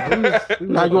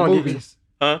 Nah, you want movies.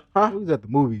 Huh? We was at the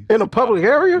movies. In a public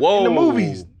area? Whoa. In the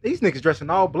movies. These niggas dressing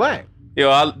all black.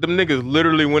 Yo, them niggas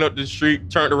literally went up the street,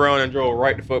 turned around, and drove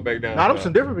right the fuck back down. Nah, them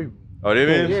some different people. Oh, they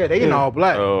been? Yeah, they in all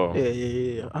black. Oh.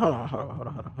 Yeah. Hold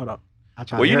on. I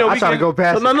try to go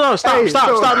past No,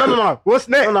 stop. No. What's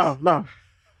next? No.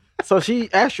 So she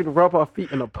asked you to rub her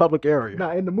feet in a public area.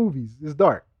 Nah, in the movies. It's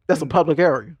dark. That's a public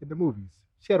area. In the movies.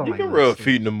 She don't You like can rub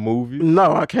feet in the movies.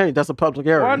 No, I can't. That's a public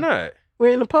area. Why not?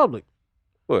 We're in the public.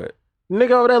 What?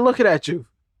 Nigga over there looking at you.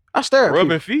 I stare at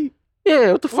Rubbing you. feet?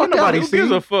 Yeah, what the fuck? Nobody gives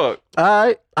a fuck.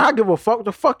 Alright, I give a fuck. What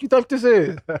the fuck you think this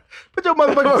is? Put your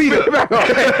motherfucking feet up.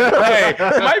 Hey,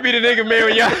 it might be the nigga, man,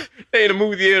 when y'all they in the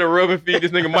movie theater rubbing feet,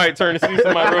 this nigga might turn to see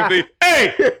somebody rubbing feet.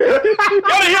 Hey!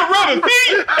 Y'all in here rubbing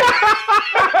feet?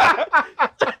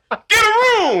 Get a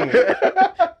room!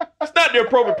 It's not the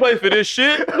appropriate place for this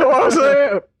shit. You know what I'm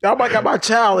saying? I might got my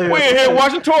child here. We in here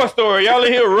watching Toy Story. Y'all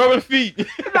in here rubbing feet.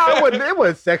 No, it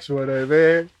wasn't sexual though,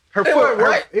 man. Her foot,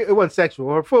 right? It wasn't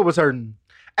sexual. Her foot was hurting.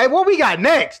 Hey, what we got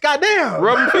next? Goddamn.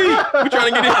 Rubbing feet. We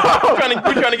trying to get it.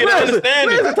 We trying to get an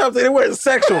understanding. Listen, Tom said it wasn't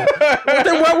sexual.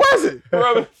 Then what was it?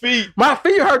 Rubbing feet. My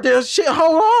feet hurt this shit.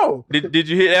 Hold on. Did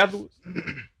you hit afterwards?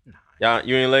 Y'all,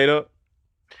 you ain't laid up?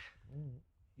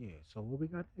 Yeah, so what we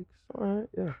got next? All right,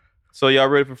 yeah. So y'all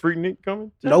ready for Freaknik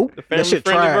coming? Nope. The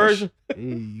family-friendly version?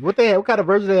 Hey, what kind of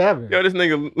version they having? Yo, this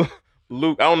nigga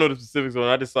Luke, I don't know the specifics on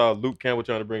it. I just saw Luke Campbell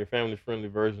trying to bring a family-friendly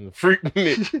version of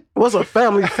Freaknik. What's a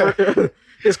family friend?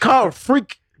 It's called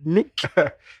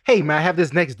Freaknik. Hey, man, I have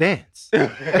this next dance.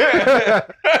 What are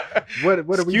we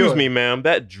doing? Excuse me, ma'am.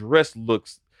 That dress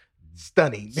looks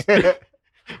stunning.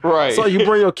 Right. So you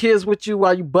bring your kids with you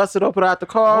while you bust it open out the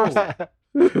car?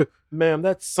 Oh. Ma'am,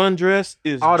 that sundress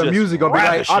is all the just music gonna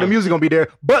ravishing. be like, all the music gonna be there,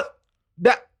 but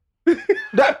that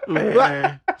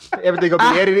man, everything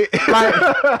gonna be edited. Like,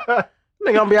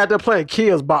 nigga gonna be out there playing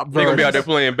Kills Bop. They gonna be out there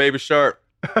playing Baby Shark.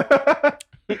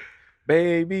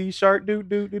 Baby Shark, do.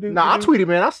 Nah, I tweeted,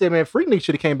 man. I said, man, Freaknik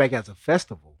should have came back as a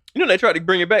festival. You know they tried to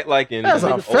bring it back like in as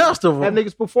a festival. Have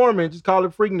niggas performing, just call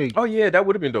it Freaknik. Oh yeah, that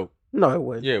would have been dope. No, it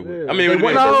wouldn't. Yeah, it would. I mean, in a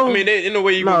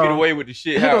way you would get away with the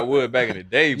shit how it would back in the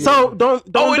day. So don't.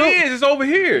 Oh, it is. It's over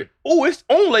here. Oh, it's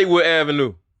on Lakewood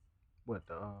Avenue. What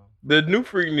the new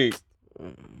Freaknik?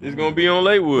 It's gonna be on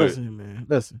Lakewood. Listen, man.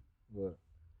 Listen. What?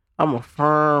 I'm a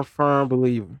firm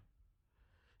believer.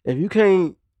 If you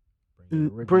can't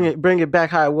bring it back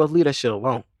how it was, leave that shit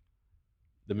alone.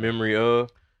 The memory of.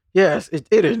 Yes, it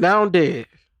is now dead.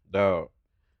 Dog.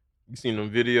 You seen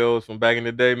them videos from back in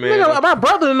the day, man? Nigga, my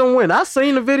brother in them went. I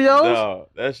seen the videos. Dog,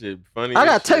 that shit funny. I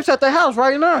got tapes at the house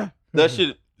right now. That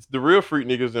shit, the real freak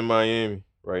niggas in Miami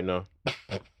right now. You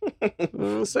know what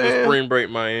I'm saying? Spring break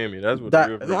Miami. That's what the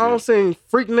real freak I don't see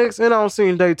Freakniks and I don't see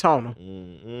Daytona.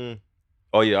 Mm-hmm.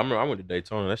 Oh yeah, I went to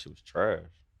Daytona. That shit was trash.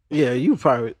 Yeah, it's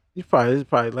probably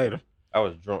later. I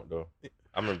was drunk though.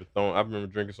 I remember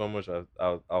drinking so much. I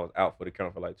was out for the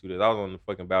count for like 2 days. I was on the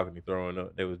fucking balcony throwing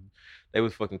up. They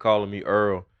was fucking calling me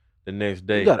Earl the next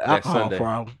day. You got an alcohol Sunday.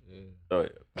 problem. Yeah. Oh yeah.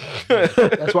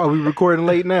 That's why we recording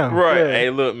late now. Right. Yeah. Hey,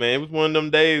 look, man, it was one of them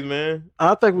days, man.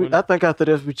 I think after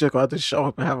this we just gonna have to show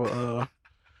up and have a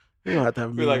we gonna have to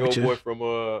have a feel like with old you. boy from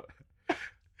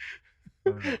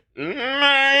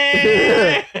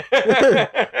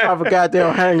have a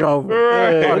goddamn hangover.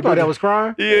 Right. Yeah, I thought that was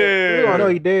crying. Yeah. I know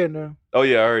he dead now. Oh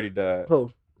yeah, I already died.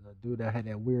 Who? Dude that had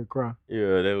that weird cry.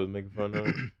 Yeah, they was making fun of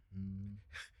him.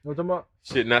 What you talking about?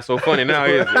 Shit, not so funny now,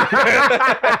 is it?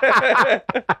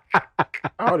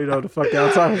 I don't even know what the fuck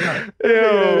y'all talking about.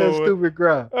 Yo, that stupid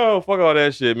crap. Oh, fuck all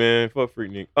that shit, man. Fuck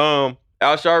Freaknik. Al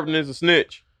Sharpton is a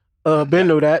snitch. Ben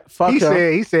knew that. Fuck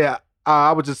him. He said,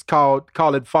 I would just call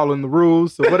it following the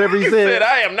rules or whatever he said.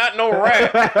 I am not no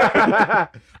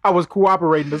rat. I was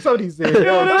cooperating. That's what he said.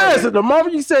 Listen, the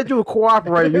moment you said you were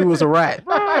cooperating, you was a rat.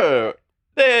 Bruh.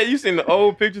 Dad, you seen the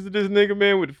old pictures of this nigga,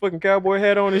 man, with the fucking cowboy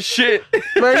hat on and shit?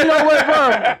 Man, you know what, bro?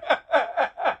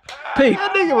 Pete.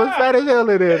 That nigga was fat as hell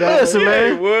in there. Listen,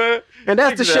 man. What? And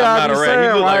that's the shit I be saying, He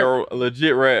look right? like a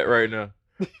legit rat right now.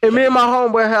 And me and my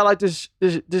homeboy had like this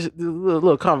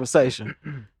little conversation.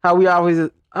 How we always,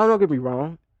 don't get me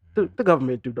wrong, the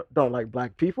government don't like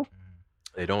black people.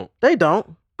 They don't. They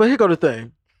don't. But here go the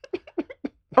thing.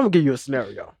 I'm gonna give you a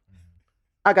scenario.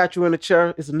 I got you in a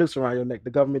chair. It's a noose around your neck.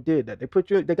 The government did that. They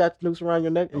got the noose around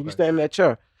your neck, and you stand in that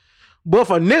chair. But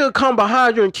if a nigga come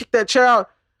behind you and kick that chair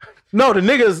out, the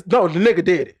nigga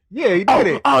did it. Yeah, he did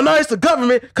it. Oh no, it's the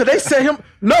government because they set him.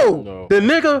 No, the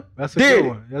nigga That's a did good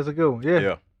one. That's a good one.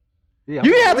 Yeah. You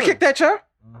didn't have to kick that chair.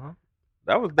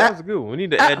 That was a good one. We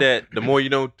need to add that. The more you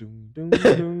know.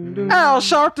 Al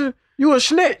Sharpton, you a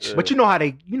snitch. Yeah. But you know how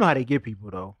they get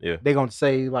people though. Yeah. They gonna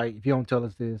say like, if you don't tell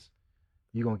us this,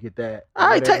 you gonna get that. All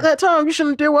right, take that time. You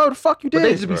shouldn't do what the fuck you did. But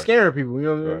they just be scaring people. You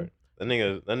know what I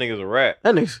mean? That nigga's a rat.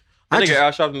 That nigga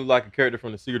Al Sharpton look like a character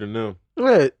from The Secret of NIMS.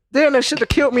 Yeah. Then that shit that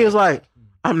killed me is like,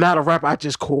 I'm not a rapper. I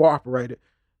just cooperated.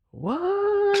 What?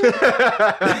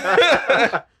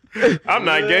 I'm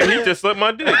not gay. He just sucked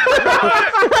my dick. No,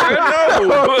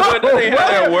 that ain't how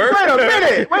that work. Wait a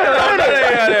minute. That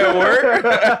ain't how that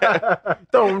work.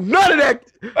 Don't none of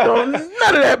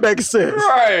that make sense.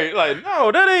 Right? Like,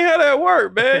 no, that ain't how that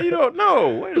work, man. You don't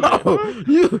know. Wait a minute.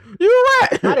 You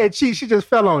right. I didn't cheat. She just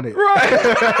fell on it. Right.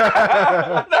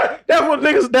 That's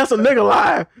a nigga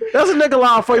lie. That's a nigga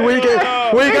lie for you when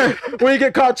you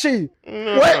get caught cheating.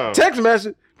 No. What? Text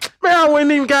message. Man, I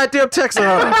wouldn't even goddamn texting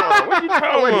her. What you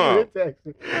talking about?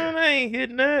 Man, I ain't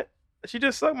hitting that. She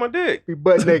just sucked my dick. Be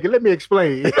butt naked. Let me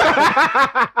explain. Hit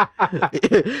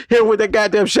with that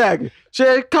goddamn shaggy.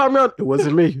 She called me on. It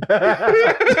wasn't me.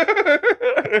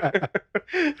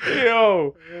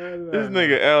 Yo, this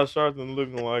nigga Al Sharpton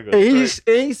looking like a. And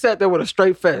he sat there with a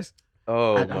straight face.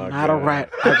 Oh my god. I'm not a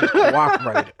rat. I just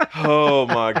cooperated. Oh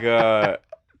my god.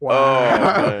 Wow.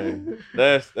 Oh man.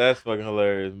 That's fucking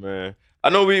hilarious, man. I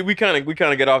know we kind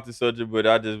of get off the subject, but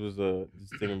I just was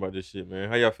just thinking about this shit, man.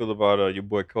 How y'all feel about your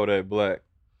boy Kodak Black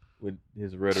with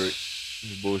his rhetoric,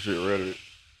 his bullshit rhetoric?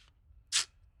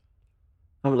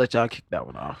 I'm gonna let y'all kick that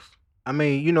one off. I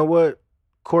mean, you know what?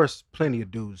 Of course, plenty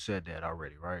of dudes said that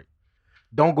already, right?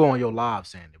 Don't go on your live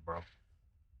saying it, bro.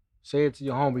 Say it to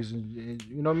your homies, and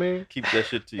you know what I mean? Keep that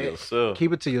shit to yourself.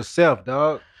 Keep it to yourself,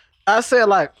 dog. I said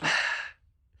like,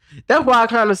 that's why I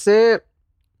kind of said.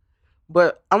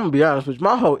 But I'm gonna be honest with you.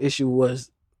 My whole issue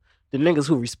was the niggas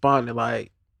who responded.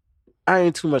 Like, I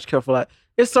ain't too much careful. Like,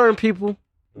 it's certain people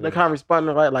that kind of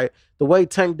responded like the way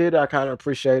Tank did it. I kind of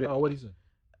appreciate it. Oh, what he said?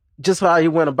 Just how he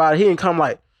went about it. He didn't come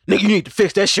like, nigga, you need to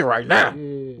fix that shit right now.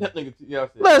 Yeah. That nigga,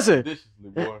 said, listen, expeditiously,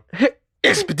 boy.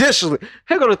 Expeditiously.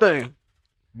 Here go the thing.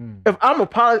 If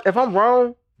I'm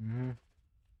wrong,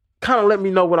 kind of let me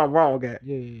know what I'm wrong at.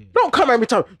 Yeah. Don't come at me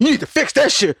talking. You need to fix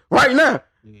that shit right now.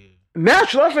 Yeah.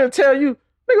 Naturally, I'm finna tell you,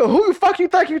 nigga, who the fuck you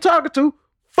think you talking to?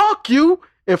 Fuck you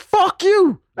and fuck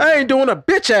you. I ain't doing a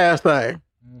bitch ass thing.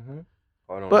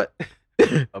 Hold on. But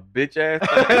a bitch ass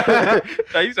thing?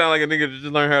 Now, you sound like a nigga that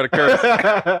just learned how to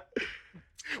curse.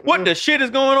 What the shit is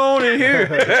going on in here?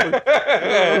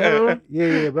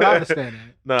 Yeah, but I understand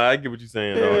that. Nah, I get what you're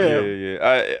saying.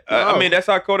 Yeah. I mean, that's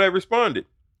how Kodak responded.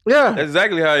 Yeah, that's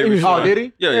exactly how he responded. Oh, did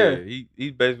he? Yeah.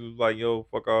 He basically was like, "Yo,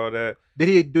 fuck all that."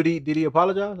 Did he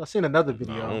apologize? I seen another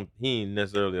video. No, he ain't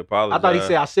necessarily apologized. I thought he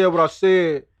said, "I said what I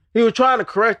said." He was trying to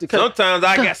correct it.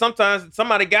 Sometimes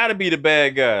somebody got to be the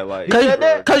bad guy. Like,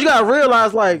 because you gotta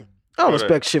realize, like, I don't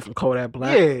expect shit from Kodak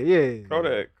Black. Yeah.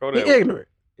 Kodak. He ignorant.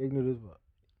 Ignorant as well.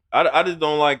 I just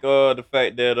don't like the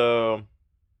fact that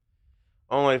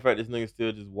I don't like the fact this nigga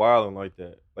still just wilding like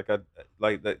that.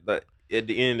 Like that. At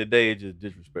the end of the day, it's just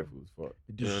disrespectful as fuck.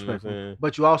 Disrespectful. You know what I'm saying?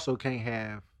 But you also can't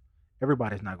have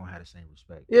everybody's not gonna have the same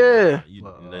respect. Yeah.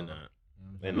 They're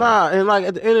not. Nah, and like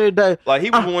at the end of the day, like he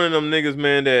was one of them niggas,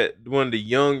 man, that one of the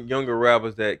younger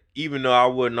rappers that even though I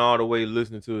wasn't all the way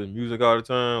listening to his music all the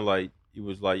time, like he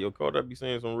was like, yo, Kodak be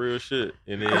saying some real shit.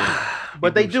 And then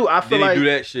but they do, I feel like do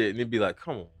that shit and it'd be like,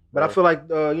 come on. But I feel like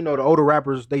the older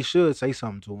rappers, they should say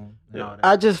something to him. Yeah.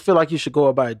 I just feel like you should go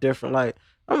about it different. Like,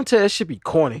 I'm gonna tell you, it should be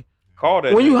corny. Call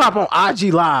that when you hop on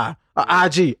IG Live or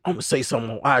IG, I'm gonna say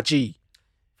something on IG.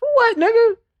 For what,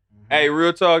 nigga? Hey,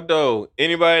 real talk though.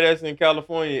 Anybody that's in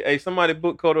California, hey, somebody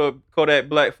book Kodak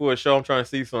Black for a show. I'm trying to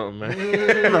see something, man.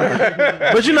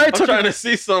 But you know, I'm trying to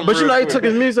see something. But you know, he took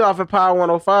his music off at Power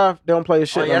 105. They don't play his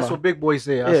shit. Oh, yeah, that's what Big Boy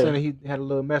said. I sent him, he had a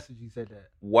little message. He said that.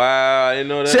 Wow, I didn't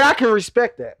know that. See, I can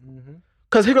respect that.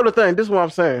 Cause here go the thing. This is what I'm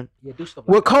saying. Yeah, do stuff.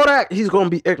 With Kodak, he's gonna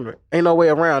be ignorant. Ain't no way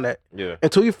around that. Yeah.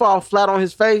 Until you fall flat on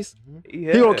his face, he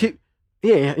gonna keep.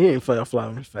 He ain't fall flat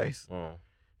on his face.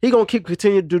 He gonna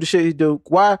continue to do the shit he do.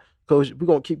 Why? Because we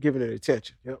gonna keep giving it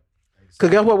attention. Yep. Exactly. Cause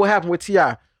guess what happened with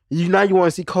T.I.? Now you want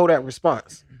to see Kodak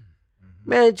response.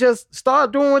 Man, just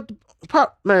start doing what the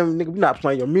pop. Man, nigga, we not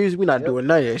playing your music. We not doing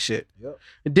none of that shit. Yep.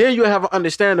 And then you have an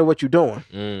understanding of what you're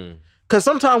doing. Cause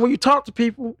sometimes when you talk to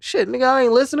people, shit, nigga, I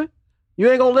ain't listening. You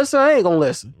ain't gonna listen, I ain't gonna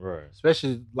listen. Right.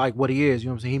 Especially like what he is, you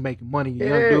know what I'm saying? He making money,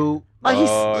 young dude. Like he's,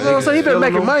 you know what I'm saying? He been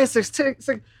making money 16.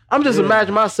 I'm just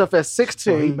imagining myself at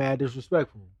 16. So he mad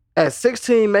disrespectful. At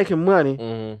 16 making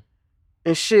money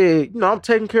and shit, you know, I'm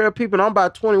taking care of people and I'm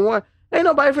about 21. Ain't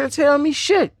nobody finna tell me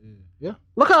shit. Yeah.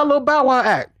 Look how Lil Bow Wow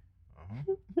act.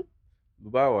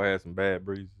 Lil Bow Wow had some bad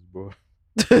breezes, boy.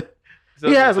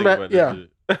 He has some bad, yeah.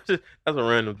 That's a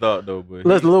random thought though, but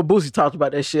Lil Boosie talked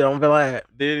about that shit on Vlad.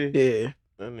 Did he? Yeah.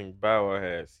 That nigga Bow Wow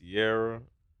had Sierra.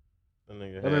 That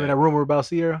nigga remember that rumor about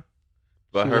Sierra?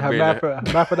 About her being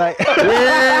hermaphrodite.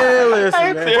 Yeah,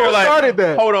 listen, man. Who started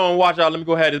that? Hold on, watch out. Let me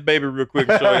go have this baby real quick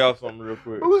and show y'all something real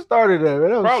quick. Who started that, man?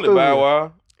 That was Probably stupid. Bow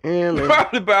Wow. Yeah, man.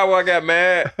 Probably Bow Wow got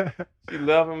mad. She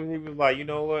left him. He was like, you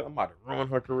know what? I'm about to ruin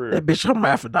her career. That bitch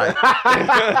hermaphrodite.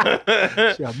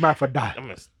 She hermaphrodite.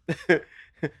 I'm gonna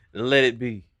let it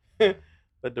be.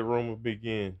 Let the rumor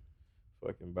begin.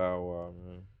 Fucking Bow Wow,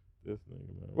 man. This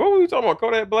nigga, man. What were we talking about?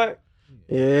 Kodak Black?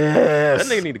 Yes.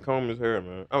 That nigga need to comb his hair,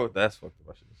 man. Oh, that's fucked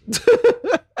up. I should have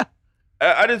said.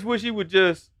 I just wish he would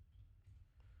just.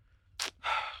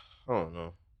 I don't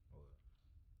know.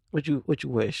 What you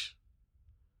wish?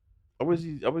 I wish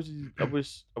these. You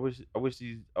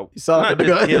saw not the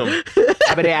just gun. him.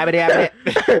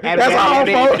 That's all,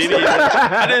 folks.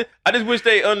 I just wish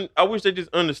they. I wish they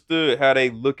just understood how they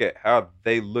look at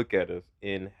us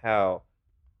and how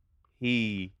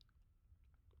he.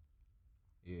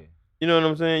 Yeah. You know what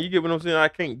I'm saying? You get what I'm saying? I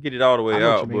can't get it all the way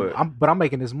out, but I'm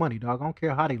making this money, dog. I don't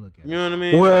care how they look at it. You know what I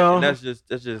mean? Well, and that's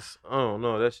just. I don't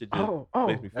know. That shit just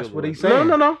makes me feel. That's what he he's saying.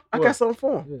 No. I got something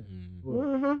for him.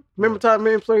 Yeah. Remember time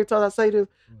me and Flurry thought I say this?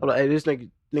 I'm like, hey, this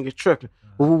nigga's tripping.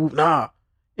 Ooh, nah.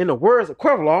 In the words of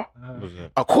Kevlar,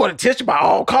 a court attention by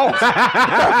all costs. Yeah.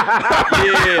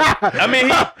 I mean,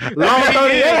 Law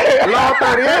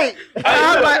 38.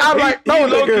 I'm like, no,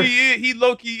 nigga. He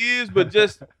low key is, but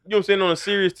just, you know what I'm saying, on a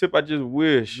serious tip, I just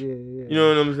wish. Yeah. You know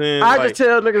what I'm saying? I just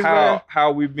tell niggas, man.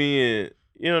 How we being,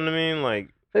 you know what I mean?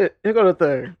 Like. Here go the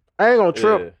thing. I ain't gonna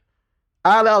trip. Yeah.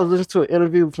 I was listening to an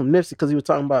interview from Nipsey because he was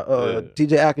talking about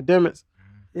DJ Academics.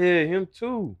 Yeah, him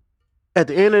too. At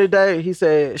the end of the day, he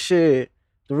said, shit,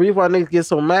 the reason why niggas get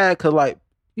so mad, because, like,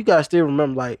 you guys still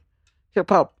remember, like,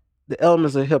 hip-hop, the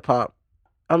elements of hip-hop,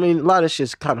 I mean, a lot of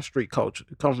shit's kind of street culture.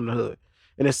 It comes from the hood.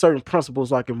 And there's certain principles,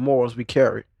 like in morals, we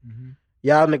carry.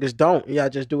 Y'all niggas don't. Y'all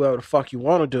just do whatever the fuck you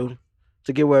want to do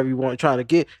to get wherever you want, trying to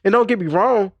get. And don't get me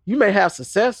wrong, you may have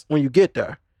success when you get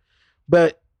there.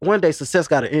 But one day, success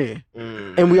got to end.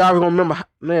 And we always going to remember,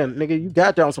 man, nigga, you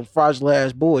got down some fraudulent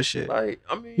ass bullshit. Like,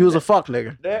 I mean. You was a fuck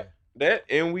nigga. That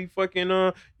and we fucking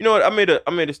you know what, I made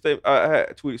a statement. I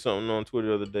had tweeted something on Twitter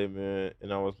the other day, man,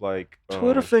 and I was like,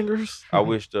 Twitter fingers. I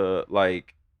wish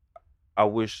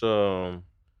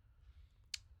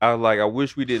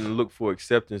we didn't look for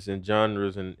acceptance in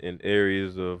genres and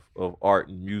areas of art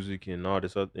and music and all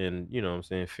this other, and you know what I'm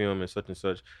saying, film and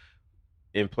such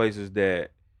in places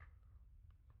that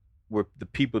where the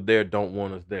people there don't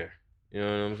want us there. You know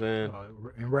what I'm saying?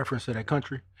 In reference to that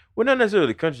country. Well, not necessarily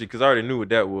the country, because I already knew what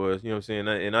that was. You know what I'm saying?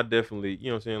 And I definitely, you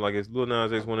know what I'm saying? Like, if Lil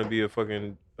Nas X want to be a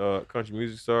fucking country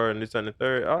music star and this, that, and the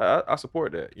third, I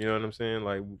support that. You know what I'm saying?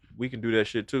 Like, we can do that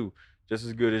shit too, just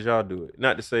as good as y'all do it.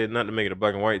 Not to make it a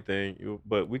black and white thing,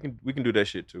 but we can do that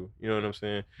shit too. You know what I'm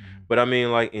saying? But I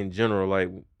mean, like, in general, like,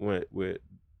 with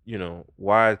you know,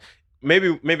 why?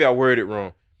 Maybe I worded it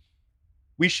wrong.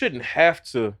 We shouldn't have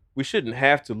to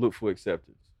look for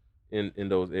acceptance in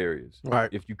those areas, right?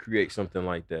 If you create something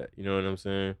like that, you know what I'm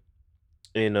saying?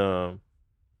 And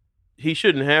he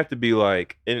shouldn't have to be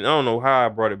like, and I don't know how I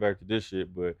brought it back to this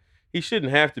shit, but he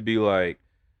shouldn't have to be like,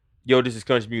 yo, this is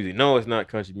country music. No, it's not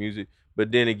country music.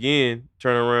 But then again,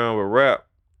 turn around with rap,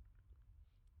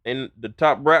 and the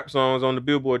top rap songs on the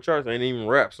Billboard charts ain't even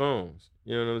rap songs.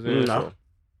 You know what I'm saying? No. So,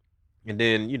 and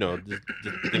then, you know, just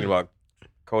thinking about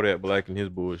Kodak Black and his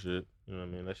bullshit. You know what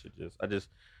I mean? That shit you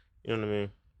know what I mean?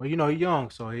 Well, you know, he's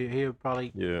young, so he'll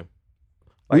probably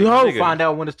Like, we hope find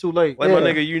out when it's too late. Like my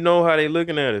nigga, you know how they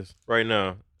looking at us right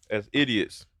now as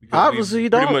idiots. Obviously, we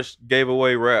pretty much gave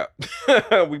away rap.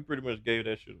 We pretty much gave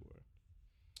that shit away.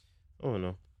 I don't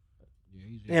know.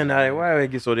 Yeah, now why they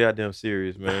get so goddamn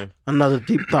serious, man? Another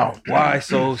deep thought. Why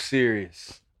so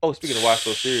serious? Oh, speaking of why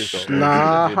so serious, though.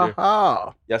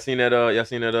 Nah. Y'all seen that?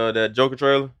 That Joker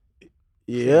trailer?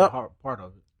 Yeah. Part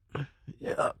of it.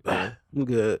 Yeah. I'm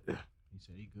good. He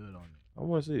said he good on it. I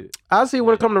want to see it. I see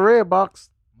when it come to Redbox.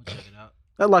 I'm gonna check it out.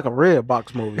 That's like a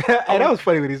Redbox movie. Hey, that was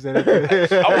funny when he said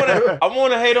it. I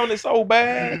want to hate on it so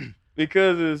bad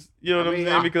because it's what I'm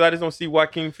saying. Because I just don't see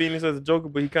Joaquin Phoenix as a Joker,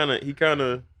 but he kind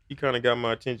of got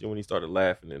my attention when he started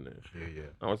laughing in there. Yeah.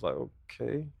 I was like,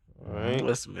 okay, all right.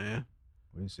 Listen, man.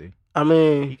 What you see? I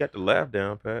mean, he got the laugh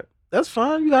down, Pat. That's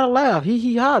fine. You gotta laugh.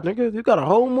 He hot, nigga. You got a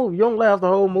whole movie. You don't laugh the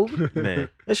whole movie. Man,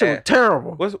 that shit was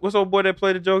terrible. What's old boy that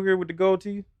played the Joker with the gold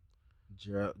teeth?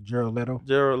 Jared Leto.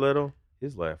 Jared Leto.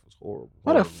 His laugh was horrible.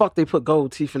 Why the fuck they put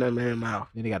gold teeth in that man's mouth?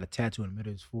 Then they got a tattoo in the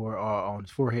middle of his on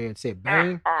his forehead said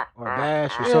bang or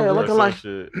bash or something. Yeah, looking like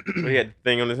shit. So he had the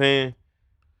thing on his hand.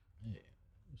 Yeah,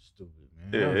 stupid,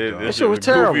 man. That shit was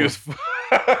terrible.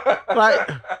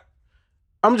 Like,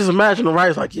 I'm just imagining the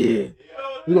writer's like, yeah,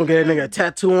 we gonna get that nigga a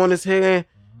tattoo on his hand,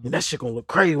 and that shit gonna look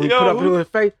crazy when you put up into his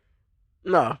face.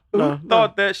 No.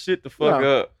 Thought that shit the fuck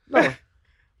up. No.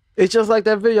 It's just like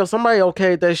that video. Somebody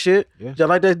okayed that shit. Yeah. Just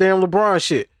like that damn LeBron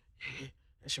shit. Yeah,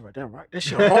 that shit right there, right? That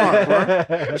shit hard, bro.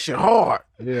 That shit hard.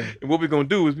 Yeah. And what we're gonna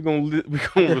do is we're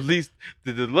gonna release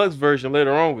the deluxe version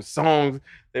later on with songs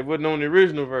that wasn't on the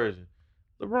original version.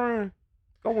 LeBron,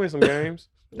 go win some games.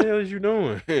 What the hell is you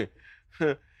doing?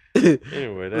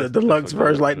 Anyway, the deluxe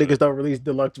version, like niggas don't release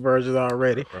deluxe versions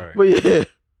already. Right. But yeah.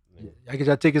 I guess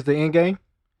y'all tickets to Endgame?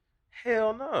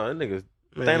 Hell no, that niggas.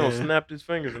 Thanos snapped his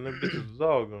fingers and them bitches was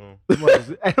all gone.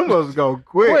 Them must go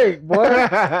quick, boy.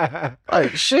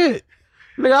 Like shit,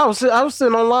 nigga. I was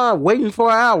sitting online waiting for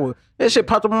an hour. That shit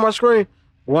popped up on my screen.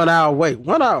 1 hour wait.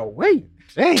 1 hour wait.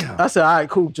 Damn. I said, all right,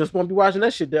 cool. Just won't be watching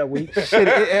that shit that week. Shit,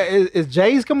 is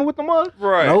Jay's coming with the month?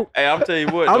 Right. Nope. Hey, I'm tell you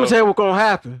what. I'm gonna tell you what's gonna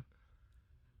happen.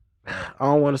 I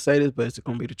don't want to say this, but it's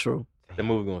gonna be the truth. The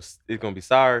movie it's gonna be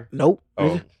sorry. Nope.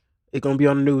 Oh. It's gonna be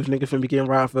on the news. Nigga finna be getting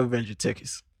robbed for Avenger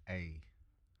tickets. Hey.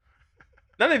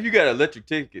 Not if you got electric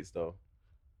tickets though.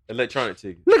 Electronic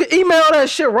tickets. Nigga, email that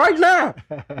shit right now.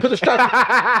 Put the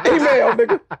strap. Email,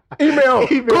 nigga. Email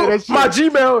that shit. My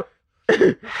Gmail.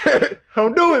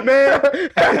 Don't do it, man.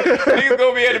 Niggas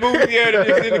gonna be at the movie theater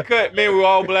just in the cut, man. We're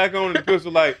all black on, and the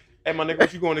pistol like, hey, my nigga,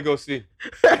 what you going to go see?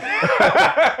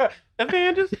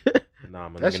 Avengers? Nah,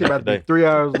 my nigga, that shit about to be 3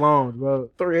 hours long, bro.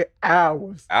 3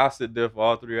 hours. I'll sit there for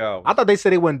all 3 hours. I thought they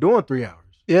said they wasn't doing 3 hours.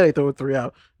 Yeah, they threw it 3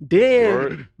 hours.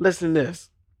 Then, listen to this.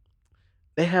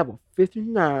 They have a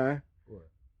 59-hour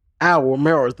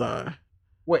marathon.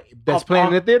 Wait, that's playing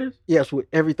in the theaters? Yes, with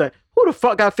everything. Who the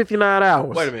fuck got 59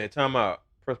 hours? Wait a minute, time out.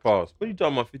 Press pause. What are you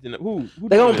talking about 59? Who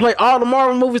they gonna play all the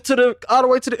Marvel movies all the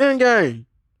way to the end game.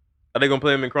 Are they gonna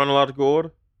play them in chronological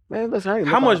order? Man, listen,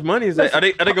 how much money is that? Are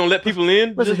they gonna let people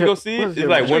in just to go see it? It's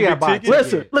like one big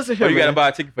ticket. Listen here, you gotta buy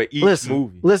a ticket for each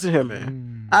movie. Listen here,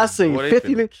 man. I seen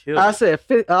 50. I said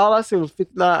all I seen was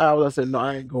 59 hours. I said no,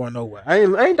 I ain't going nowhere. I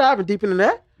ain't diving deep into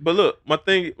that. But look, my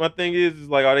thing is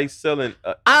like, are they selling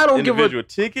individual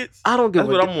tickets? I don't give.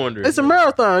 That's what I'm wondering. It's a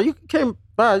marathon. You can't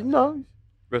buy.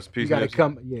 Rest in peace. You gotta Nipsey.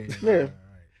 come. Yeah.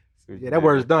 Yeah, that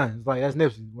word's done. It's like that's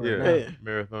Nipsey's word. Yeah.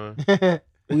 Marathon.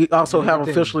 We also have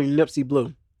officially Nipsey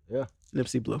Blue. Yeah.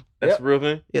 Nipsey Blue. That's a real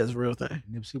thing? Yeah, it's a real thing.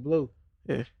 Nipsey Blue.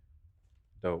 Yeah.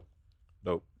 Dope.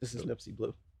 This is Nipsey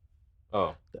Blue.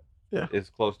 Oh. Yeah. It's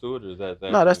close to it, or is that?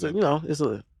 No, that's it's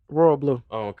a royal blue.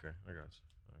 Oh, okay. I got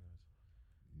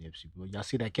you. Nipsey Blue. Y'all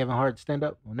see that Kevin Hart stand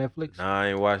up on Netflix? Nah, I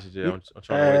ain't watched it yet. I'm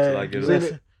trying to wait till I get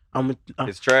it.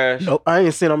 It's trash. Nope, I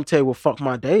ain't seen. I'm gonna tell you what fucked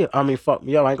my day. I mean, fuck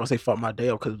me up. I ain't gonna say fuck my day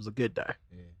up because it was a good day.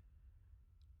 Yeah.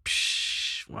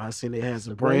 Psh, when I seen they had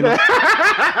Sabrina.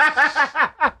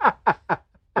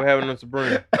 What happened to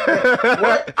Sabrina?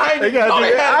 What? I ain't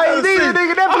either,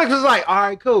 nigga. Netflix was like, all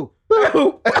right, cool.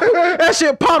 That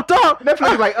shit popped up.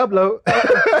 Netflix was like, upload.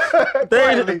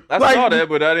 I saw that,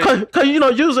 but I didn't. Cause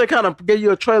usually they kind of give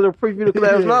you a trailer preview to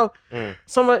let us know.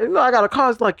 Somebody, I got a call.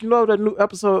 It's like, that new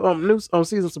episode, new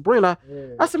season Sabrina.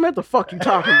 Yeah. I said, man, what the fuck you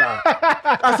talking about?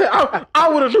 I said, I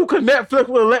would have knew because Netflix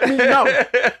would have let me know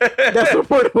that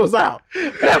Sabrina was out.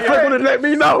 Netflix would have let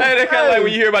me know. Hey, that kind of like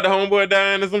when you hear about the homeboy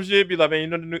dying or some shit. Be like, man,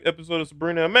 the new episode of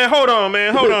Sabrina? Man, hold on,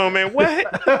 man.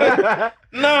 What?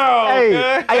 No.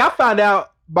 Hey, I found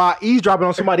out by eavesdropping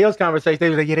on somebody else's conversation. They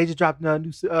was like, yeah, they just dropped a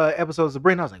new episode of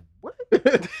Sabrina. I was like, what?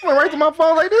 Went right to my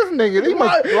phone like this nigga. They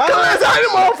might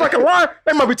motherfucking lying.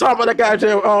 They might be talking about that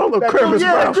goddamn little Christmas.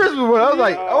 Yeah, Christmas one. I was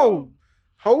like, oh,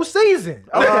 whole season.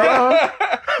 I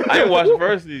didn't watch the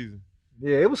first season.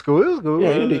 Yeah, it was cool. It was cool.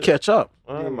 Yeah, you need to catch up.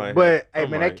 But hey,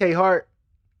 man, that K Hart.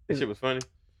 That shit was funny.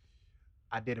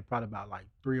 I did it probably about like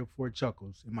 3 or 4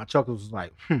 chuckles, and my chuckles was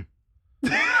like, Hell,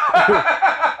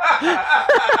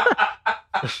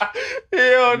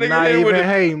 nigga, not even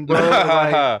hating, bro.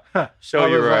 Like, show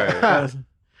you right.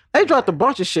 They dropped a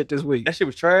bunch of shit this week. That shit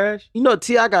was trash. You know,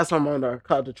 T.I. got something on there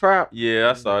called The Trap.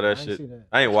 Yeah, I saw that shit.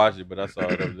 I ain't watched it, but I saw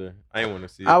it up there. I ain't want to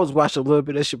see it. I was watching a little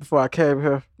bit of that shit before I came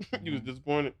here. You was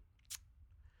disappointed.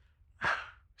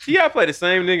 T.I. play the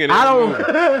same nigga. I don't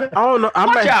know.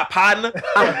 Watch out, partner.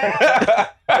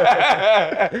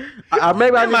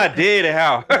 Maybe I my daddy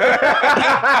house.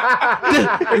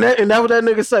 and that what that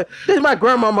nigga say. This is my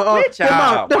grandmama. This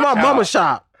my mama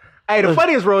shop. Hey, the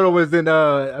funniest role was in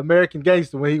American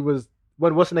Gangster when he was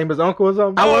what's the name of his uncle or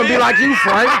something? I want to be like you,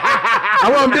 Frank.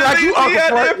 I want to be like you, Uncle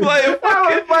Frank. That was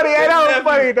funny. That was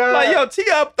funny, dog. Like, yo,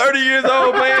 T.I. 30 years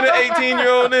old playing an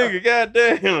 18-year-old nigga.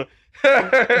 Goddamn.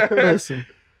 Listen.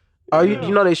 Oh,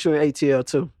 you know they shooting ATL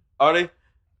too. Are they?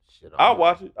 I'll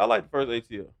watch it. I like the first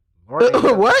ATL.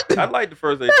 What? I like the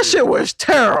first ATL. That shit was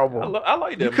terrible. I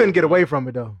like that. You couldn't get away from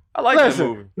it though. I like that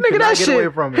movie. Nigga, that shit. Here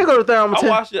go the thing. I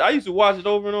watched it. I used to watch it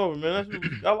over and over,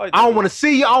 man. I like. I don't want to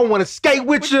see you. I don't want to skate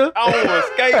with you. I don't want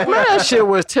to skate with you. Man, that shit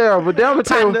was terrible. Damn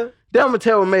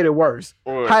what made it worse.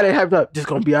 Right. How they hyped up. This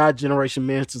gonna be our generation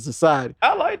man to society.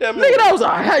 I like that movie. Nigga, that was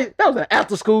an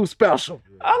after school special.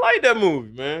 I like that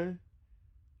movie, man.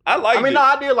 I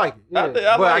did like it.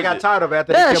 Yeah. I got tired of it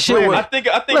after that shit. I think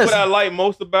what I like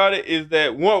most about it is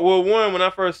that one, when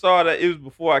I first saw that, it was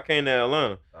before I came to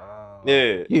Atlanta. But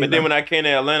then when I came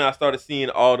to Atlanta, I started seeing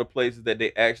all the places that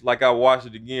they actually, like, I watched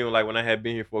it again, like when I had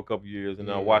been here for a couple years,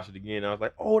 and I watched it again, and I was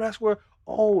like, oh, that's where,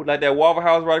 like that Waffle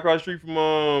House right across the street from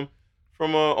on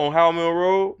Howell Mill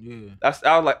Road. Yeah. I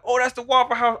was like, oh, that's the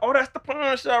Waffle House. Oh, that's the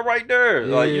pawn shop right there.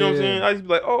 Yeah, like, you know what I'm saying? I used to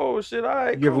be like, oh shit, all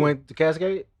right. You ever went to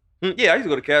Cascade? Yeah, I used to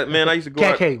go to Cat. Man, I used to go.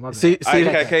 Cat. See,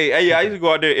 hey, I used to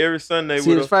go out there every Sunday. See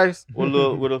his face? With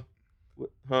a,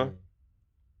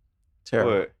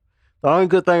 terrible. What? The only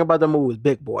good thing about that movie was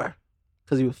Big Boy,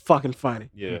 because he was fucking funny.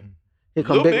 Yeah. Here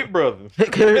come Big Brother.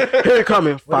 Here it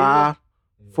coming. 5,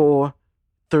 4,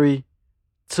 3,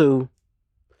 2.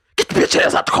 Get the bitch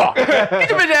ass out the car. Get the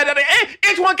bitch ass out the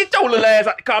car. Each one, get your little ass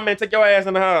out the car, man. Take your ass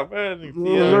in the house.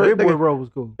 Big Boy role was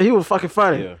cool. He was fucking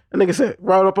funny. Yeah. And nigga said,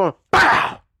 roll up on,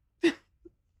 pow.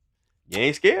 You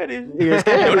ain't scared, is you? You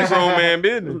know this grown man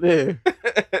business. Yeah.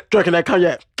 Drinking that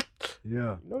cognac.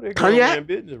 Yeah. You know that grown man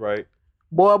business, right?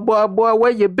 Boy,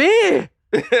 where you been?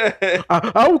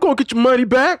 I was gonna get your money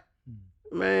back.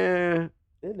 Man.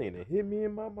 That nigga hit me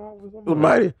in my mouth with something.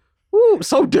 Mighty. Ooh,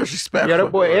 so disrespectful. Yeah,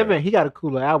 that boy Evan, he got a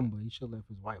cooler album, but he should have left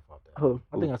his wife out there. Who?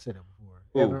 I think I said that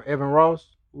before. Evan Ross.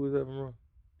 Who is Evan Ross?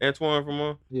 Antoine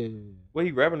from Yeah. What,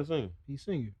 he rapping or singing? He's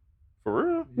singing. For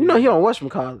real? You know he on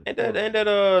whatchamacallit. Ain't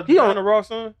that he on the Ross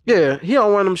son? Yeah, he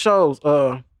on one of them shows.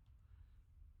 One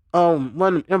of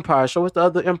them Empire show. What's the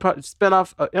other Empire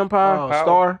spinoff? Empire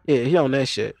Star. Yeah, he on that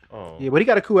shit. Oh. Yeah, but he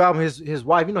got a cool album. His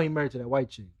wife, you know, he married to that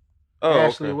white chick,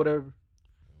 Ashley or whatever.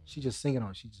 She just singing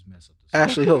on. She just messed up.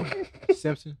 Ashley who?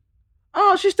 Simpson.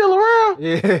 Oh, she's still around.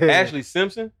 Yeah. Ashley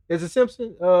Simpson. Is it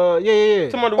Simpson? Yeah.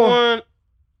 Talking about the one.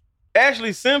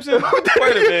 Ashley Simpson? Wait a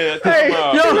minute. Hey,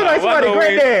 yo, look like somebody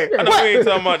granddad. I know we ain't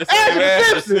talking about the same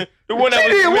Ashley Simpson. The one that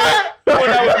was married. The one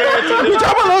that was married to. You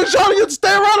talking about little Johnny used to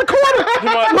stay around the corner?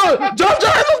 Look, Joe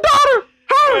Johnson's daughter.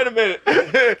 Wait a minute.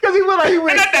 Because he looked like he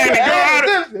went. And that thing to grow out.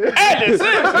 Ashley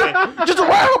Simpson. Just a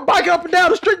random bike up and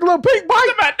down the street, little pink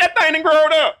bike. That thing done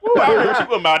growed up. I heard she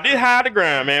was about this high to the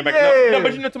ground, man. Back no,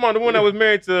 but you know, talking about the one that was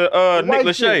married to Nick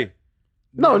Lachey.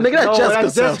 No, nigga,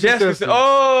 that's Jessica.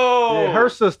 Oh, yeah, her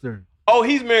sister. Oh,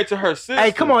 he's married to her sister.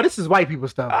 Hey, come on, this is white people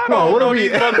stuff. I don't know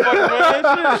these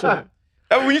motherfuckers, man.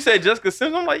 Shit. When you say Jessica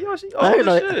Simpson, I'm like, yo, she old as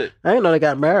shit. I ain't know they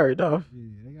got married though. Yeah,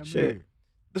 they got married.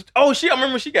 Oh shit! I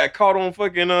remember she got caught on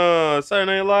fucking Saturday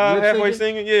Night Live halfway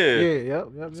singing. Yeah.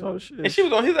 So shit. And she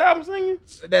was on his album singing.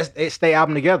 They stay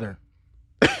album together.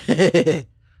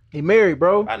 He married,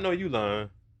 bro. I know you lying.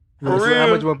 For real? How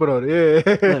much you want to put on it?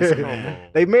 Yeah.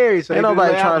 They married, so ain't they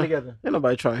nobody trying together. Ain't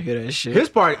nobody trying to hear that shit. His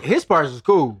part was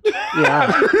cool.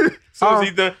 Yeah. So is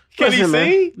he done? Can he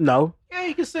sing? No. Yeah,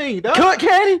 he can sing. Dog.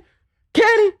 Can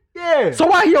he? Yeah. So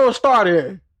why he on the star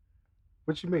then?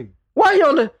 What you mean? Why he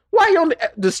on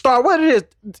the star? What it is?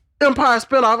 Empire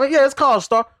spinoff. Yeah, it's called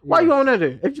Star. Why you on that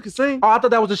then? If you can sing. Oh, I thought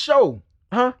that was a show.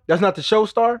 Huh? That's not the show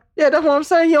Star? Yeah, that's what I'm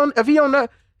saying. If he on that,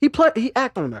 he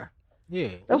act on there.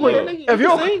 Yeah.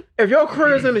 If your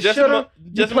career is in the shitter,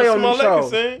 you play on the show.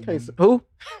 Who?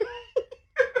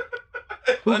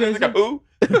 Who?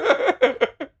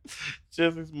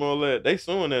 Jussie Smollett. They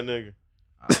suing that nigga.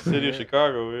 City of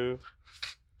Chicago is.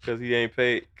 Cause he ain't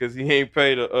paid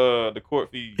the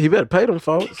court fees. He better pay them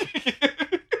folks.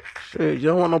 Shit, you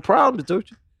don't want no problems, do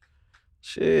you?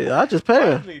 Shit, I just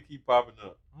pay him. Nigga keep popping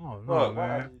up. Oh no,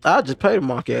 man. I just pay the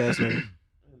monkey ass nigga. That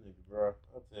nigga, bro.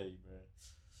 I'll tell you, man.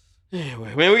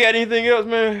 Anyway, man, we got anything else,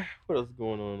 man? What else is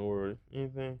going on in the world?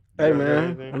 Anything? Hey,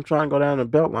 man, I'm trying to go down the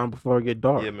belt line before it get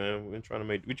dark. Yeah, man, we're trying to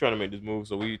make this move,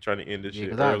 so we trying to end this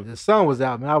shit. The sun was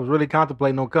out, man. I was really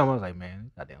contemplating on coming. I was like,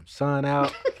 man, goddamn sun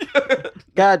out.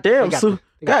 Goddamn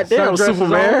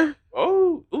Superman.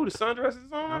 Oh, the sundress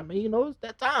is on. I mean, you know, it's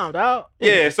that time, dog.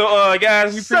 Yeah, so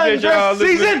guys, we appreciate y'all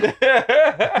listening.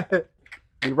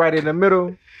 We right in the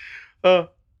middle.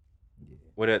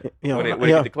 When they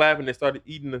get the clapping, they started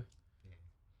eating the.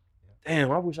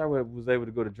 Damn, I wish I was able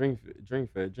to go to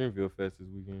Dreamville Fest this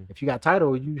weekend. If you got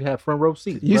title, you have front row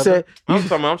seats. You said I'm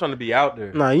trying to be out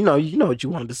there. Nah, you know what you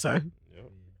wanted to say.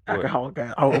 Yep. Alcoholic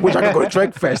guy. I wish I could go to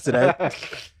Drake Fest today.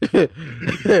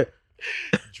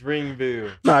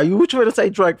 Dreamville. Nah, you trying to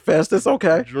say Drake Fest? It's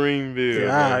okay. Dreamville.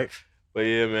 Yeah, all right. But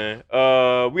yeah, man.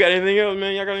 We got anything else,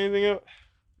 man? Y'all got anything else?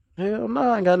 Hell no,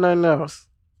 I ain't got nothing else.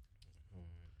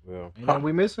 Well, anything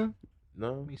we missing?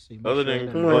 No. Let me see. Other than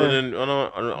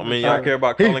I mean, y'all care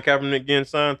about Colin Kaepernick getting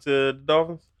signed to the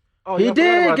Dolphins? Oh, he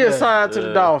did get signed to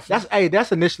the Dolphins.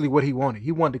 That's initially what he wanted.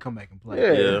 He wanted to come back and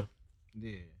play.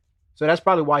 Yeah. So that's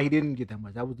probably why he didn't get that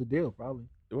much. That was the deal, probably.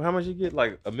 Well, how much you get?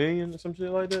 Like $1 million or some shit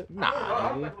like that?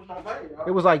 Nah,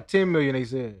 it was like $10 million. They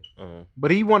said, but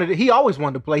he always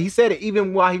wanted to play. He said it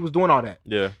even while he was doing all that.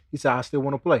 Yeah, he said, "I still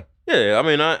want to play." Yeah, I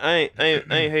mean, I ain't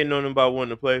hating on him about wanting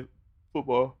to play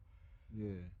football.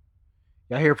 Yeah,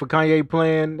 y'all here for Kanye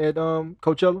playing at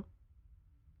Coachella?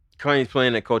 Kanye's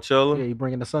playing at Coachella. Yeah, he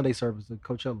bringing the Sunday service to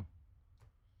Coachella.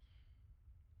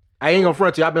 I ain't gonna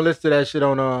front you. I've been listening to that shit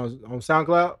on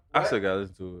SoundCloud. I still gotta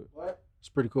listen to it. What? It's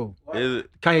pretty cool. Is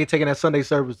it? Kanye taking that Sunday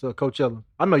service to Coachella.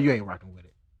 I know you ain't rocking with it.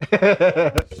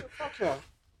 Fuck y'all.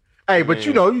 Hey, but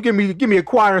you know, you give me a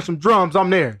choir and some drums,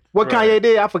 I'm there. What Kanye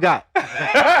did, I forgot.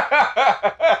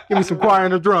 Give me some choir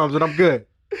and the drums, and I'm good.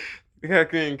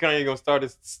 Kanye gonna start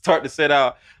to set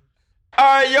out. All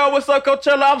right, yo, what's up,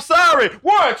 Coachella? I'm sorry.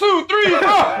 1, 2, 3, 4.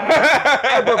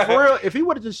 Hey, but for real, if he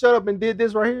would have just shut up and did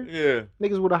this right here, yeah,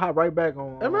 niggas would have hopped right back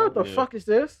on. Hey, man, what the fuck is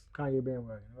this? Kanye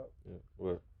bandwagon. Yeah,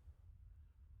 what?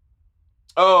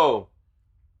 Oh.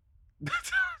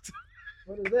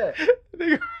 What is that?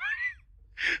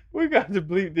 We got to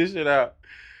bleep this shit out.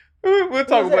 We'll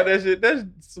talk about that shit. That's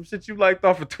some shit you liked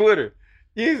off of Twitter.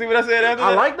 You see what I said after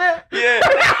that? I like that? Yeah.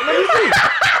 Let me see.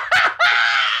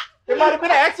 It might have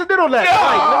been an accidental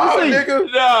that. Let me see.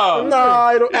 Nigga. No,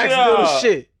 I don't accidental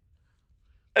shit.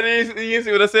 And then you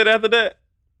see what I said after that?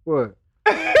 What?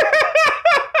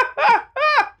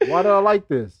 Why do I like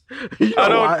this? I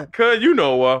don't, cause you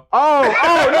know why. Oh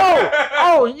no!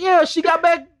 Oh yeah, she got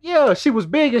back. Yeah, she was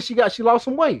big and she lost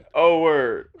some weight. Oh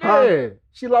word. Yeah,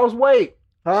 she lost weight.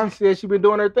 Huh? She said she been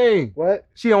doing her thing. What?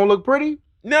 She don't look pretty?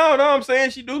 No, I'm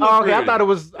saying she do look okay, pretty. I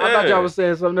thought y'all was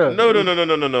saying something else. No.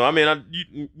 I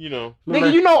mean, you know.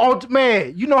 Nigga, you know,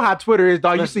 man, you know how Twitter is,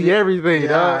 dog. You see everything,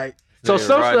 dog. Right. So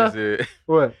some stuff.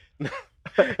 What?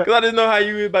 Cause I didn't know how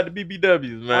you was about the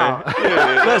BBWs, man. Oh.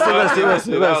 Yeah.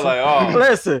 Listen. I was like, oh.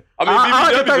 Listen. I mean,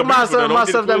 I can think of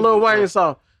myself that Lil Wayne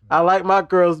song. I like my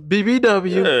girls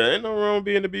BBW. Yeah, ain't no wrong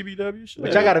being the BBW shit.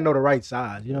 But y'all gotta know the right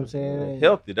size. You know what I'm saying?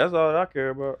 Healthy. That's all I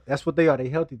care about. That's what they are. They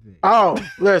healthy things. Oh,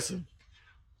 listen.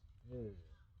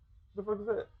 What the fuck is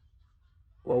that?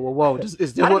 Whoa. I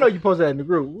didn't know you posted that in the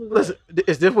group. Listen,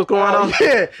 is this what's going on?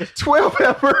 Yeah, 12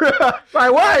 pepper.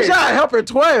 Like, why y'all helping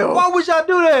 12? Why would y'all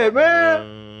do that,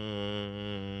 man?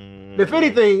 If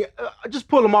anything, just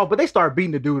pull them off, but they start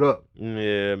beating the dude up.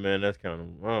 Yeah, man, that's kind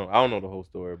of. I don't know the whole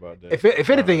story about that. If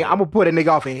anything, I'm gonna put a nigga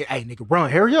off and hey, nigga, run,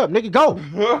 hurry up, nigga, go.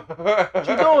 What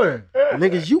you doing,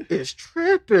 niggas? You is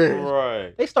tripping.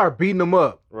 Right. They start beating them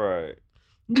up. Right.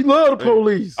 You love the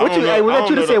police. What you? Hey, we let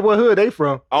you to say what hood they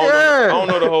from. I don't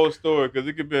know the whole story because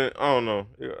it could be. I don't know.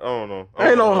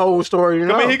 Ain't no whole story. You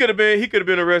know? I mean, he could have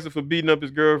been arrested for beating up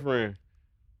his girlfriend.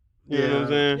 You know what I'm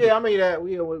saying? Yeah, I mean that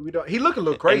we don't. He look a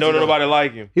little crazy. No, nobody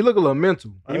like him. He look a little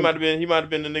mental. He might have been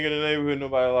the nigga in the neighborhood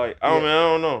nobody like. I don't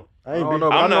know. I don't know.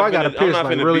 I know I got to piss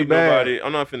like really bad.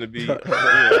 I'm not finna be. I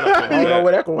don't know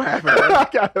where that gonna happen.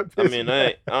 I mean,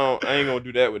 I ain't gonna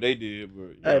do that what they did.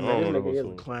 But hey man, this nigga is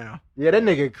a clown. Yeah, that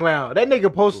nigga a clown. That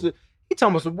nigga posted. He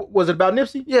told us. Was it about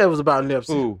Nipsey? Yeah, it was about Nipsey.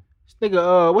 Who? This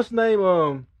nigga. What's his name?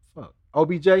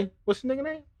 OBJ. What's his nigga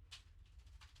name?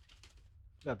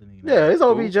 Yeah, it's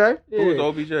OBJ. Who's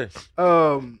OBJ? I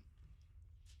don't know.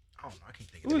 I can't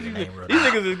think of his name. These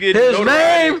niggas is getting his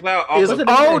name is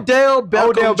Odell Beckham.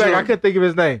 Odell Beckham. I couldn't think of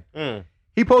his name.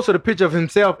 He posted a picture of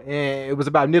himself, and it was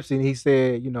about Nipsey, and he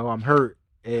said, I'm hurt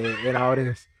and all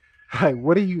this. Like,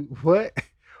 what?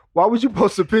 Why would you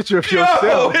post a picture of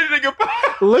yourself?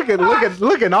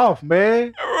 Looking off,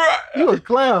 man. You a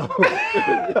clown.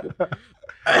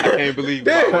 I can't believe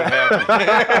what happened.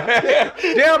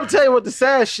 Then I'm gonna tell you what the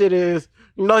sad shit is.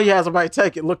 You know he has somebody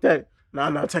take it. Look at it.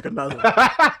 No, take another one.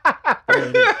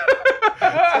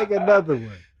 Take another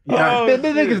one. Yeah,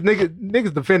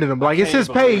 niggas defending him like it's his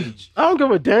page. I don't give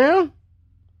a damn.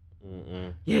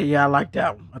 Yeah, I like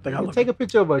that one. I think I'll take a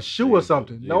picture of a shoe or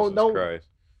something. Jesus Christ.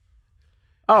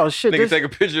 Oh shit! Nigga take a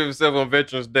picture of himself on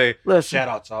Veterans Day. Listen. Shout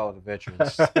out to all the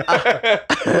veterans.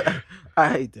 I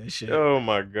hate that shit. Oh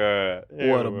my God!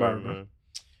 What a burger. Man.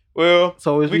 Well,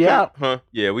 so is we out? Huh?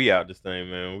 Yeah, we out this thing,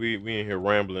 man. We in here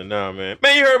rambling now, man.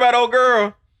 Man, you heard about old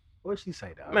girl? What'd she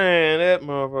say, dog? Man, that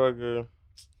motherfucker.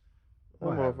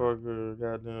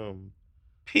 Goddamn,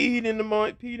 peed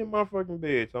in my fucking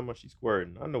bed. Talking about she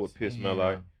squirting. I know what piss smell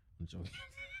like.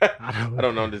 I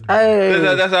don't know this. Hey,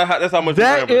 that's how much.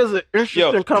 That is an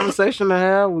interesting conversation to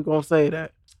have. We're gonna say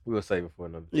that. We'll save it for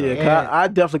another time. Yeah, I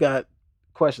definitely got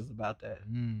questions about that.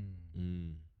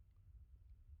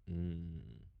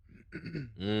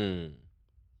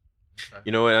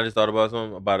 You know what? I just thought about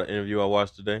something about an interview I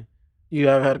watched today. You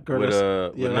have had a girl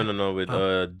with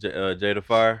Jada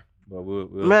Fire. But we'll...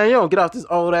 Man, you don't get off this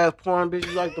old ass porn bitch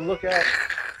you like to look at.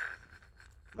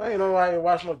 Man, you know why you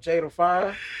watch no Jada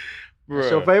Fire? What's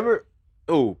your favorite?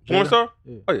 Oh, porn star?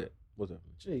 Yeah. Oh yeah. What's up?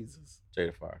 Jesus.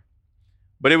 Jada Fire.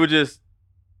 But it was just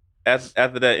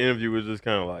after that interview was just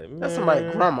kind of like, that's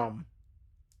somebody's grandmama.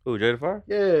 Who, Jada Fire?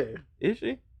 Yeah. Is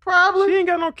she? Probably. She ain't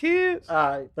got no kids.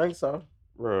 I think so.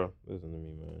 Bro, listen to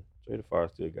me, man. Jada Fire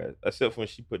still got it. Except when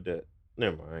she put that.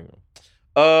 Never mind, I ain't gonna.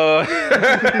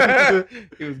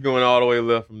 He was going all the way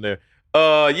left from there.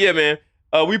 Yeah, man.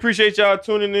 We appreciate y'all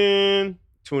tuning in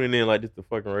like this the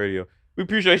fucking radio. We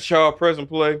appreciate y'all pressing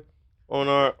play on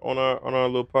our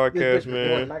little podcast,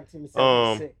 man.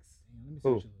 1976.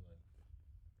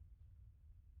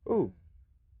 Who?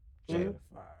 Jada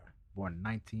Fire. Born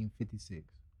 1956.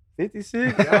 56?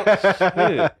 Shit. That's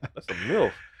a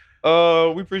MILF.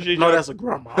 We appreciate y'all. No, that's a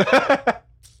grandma.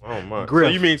 Oh my. So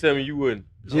you mean tell me you wouldn't?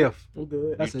 Jeff. I'm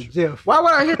good. That's a Jeff. Why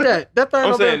would I hit that? That thing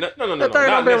I'm saying, no. That thing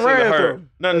not been ran through.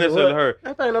 Not necessarily her.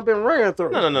 That thing not been ran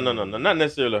through. No. Not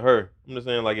necessarily her. I'm just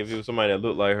saying, like, if it was somebody that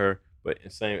looked like her, but the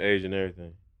same age and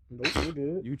everything. Nope, you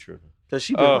good. You tripping. Because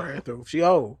she been ran through. She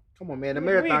old. Come on, man. The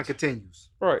marathon continues.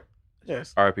 Right.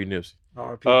 Yes. R.I.P. Nipsey.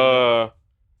 R.I.P. All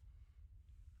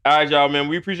right, y'all, man.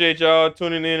 We appreciate y'all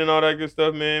tuning in and all that good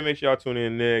stuff, man. Make sure y'all tune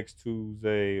in next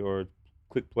Tuesday or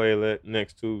click play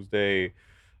next Tuesday.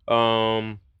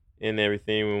 And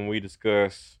everything when we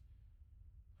discuss,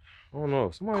 I don't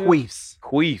know, somebody Queefs.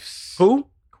 Queefs. Who?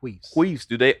 Queefs.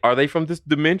 Queefs. Are they from this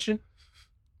dimension?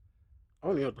 I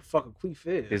don't know what the fuck a queef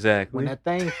is. Exactly. When that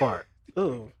thing fart.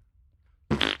 Ugh.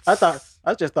 I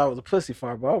just thought it was a pussy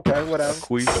fart, but okay, whatever.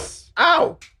 Queefs.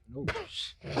 Ow! No.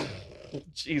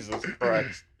 Jesus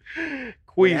Christ. Queefs.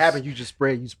 What happened? You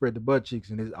spread the butt cheeks,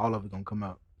 and all of it gonna come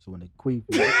out. So when they queef,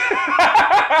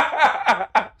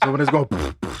 so when it's going,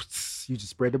 you just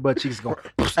spread the butt cheeks. Go.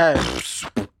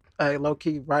 Hey, low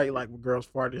key, right? Like when girls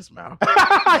fart in his mouth.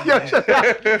 Yo,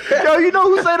 you know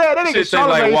who say that? That nigga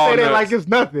Charlamagne say that like it's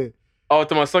nothing. Oh,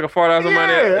 to my sucker fart out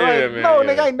somebody? Yeah, man. No,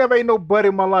 nigga, I ain't never ate no butt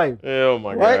in my life. Oh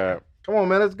my God. Come on,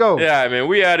 man, let's go. Yeah, man,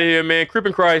 we out of here, man.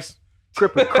 Crippin' Christ.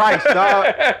 Crippin' Christ, dog.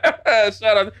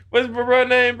 Shout out. What's my brother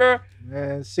name, bro?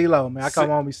 Man, CeeLo, man. I call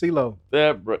him CeeLo.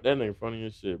 That nigga funny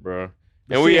as shit, bro.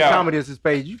 And we out. Comedy is his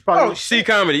page. You probably C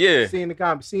comedy, yeah. C in the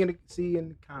comedy. C in the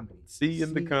comedy. C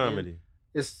in the comedy.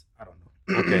 It's I don't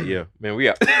know. Okay, yeah, man, we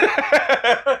out.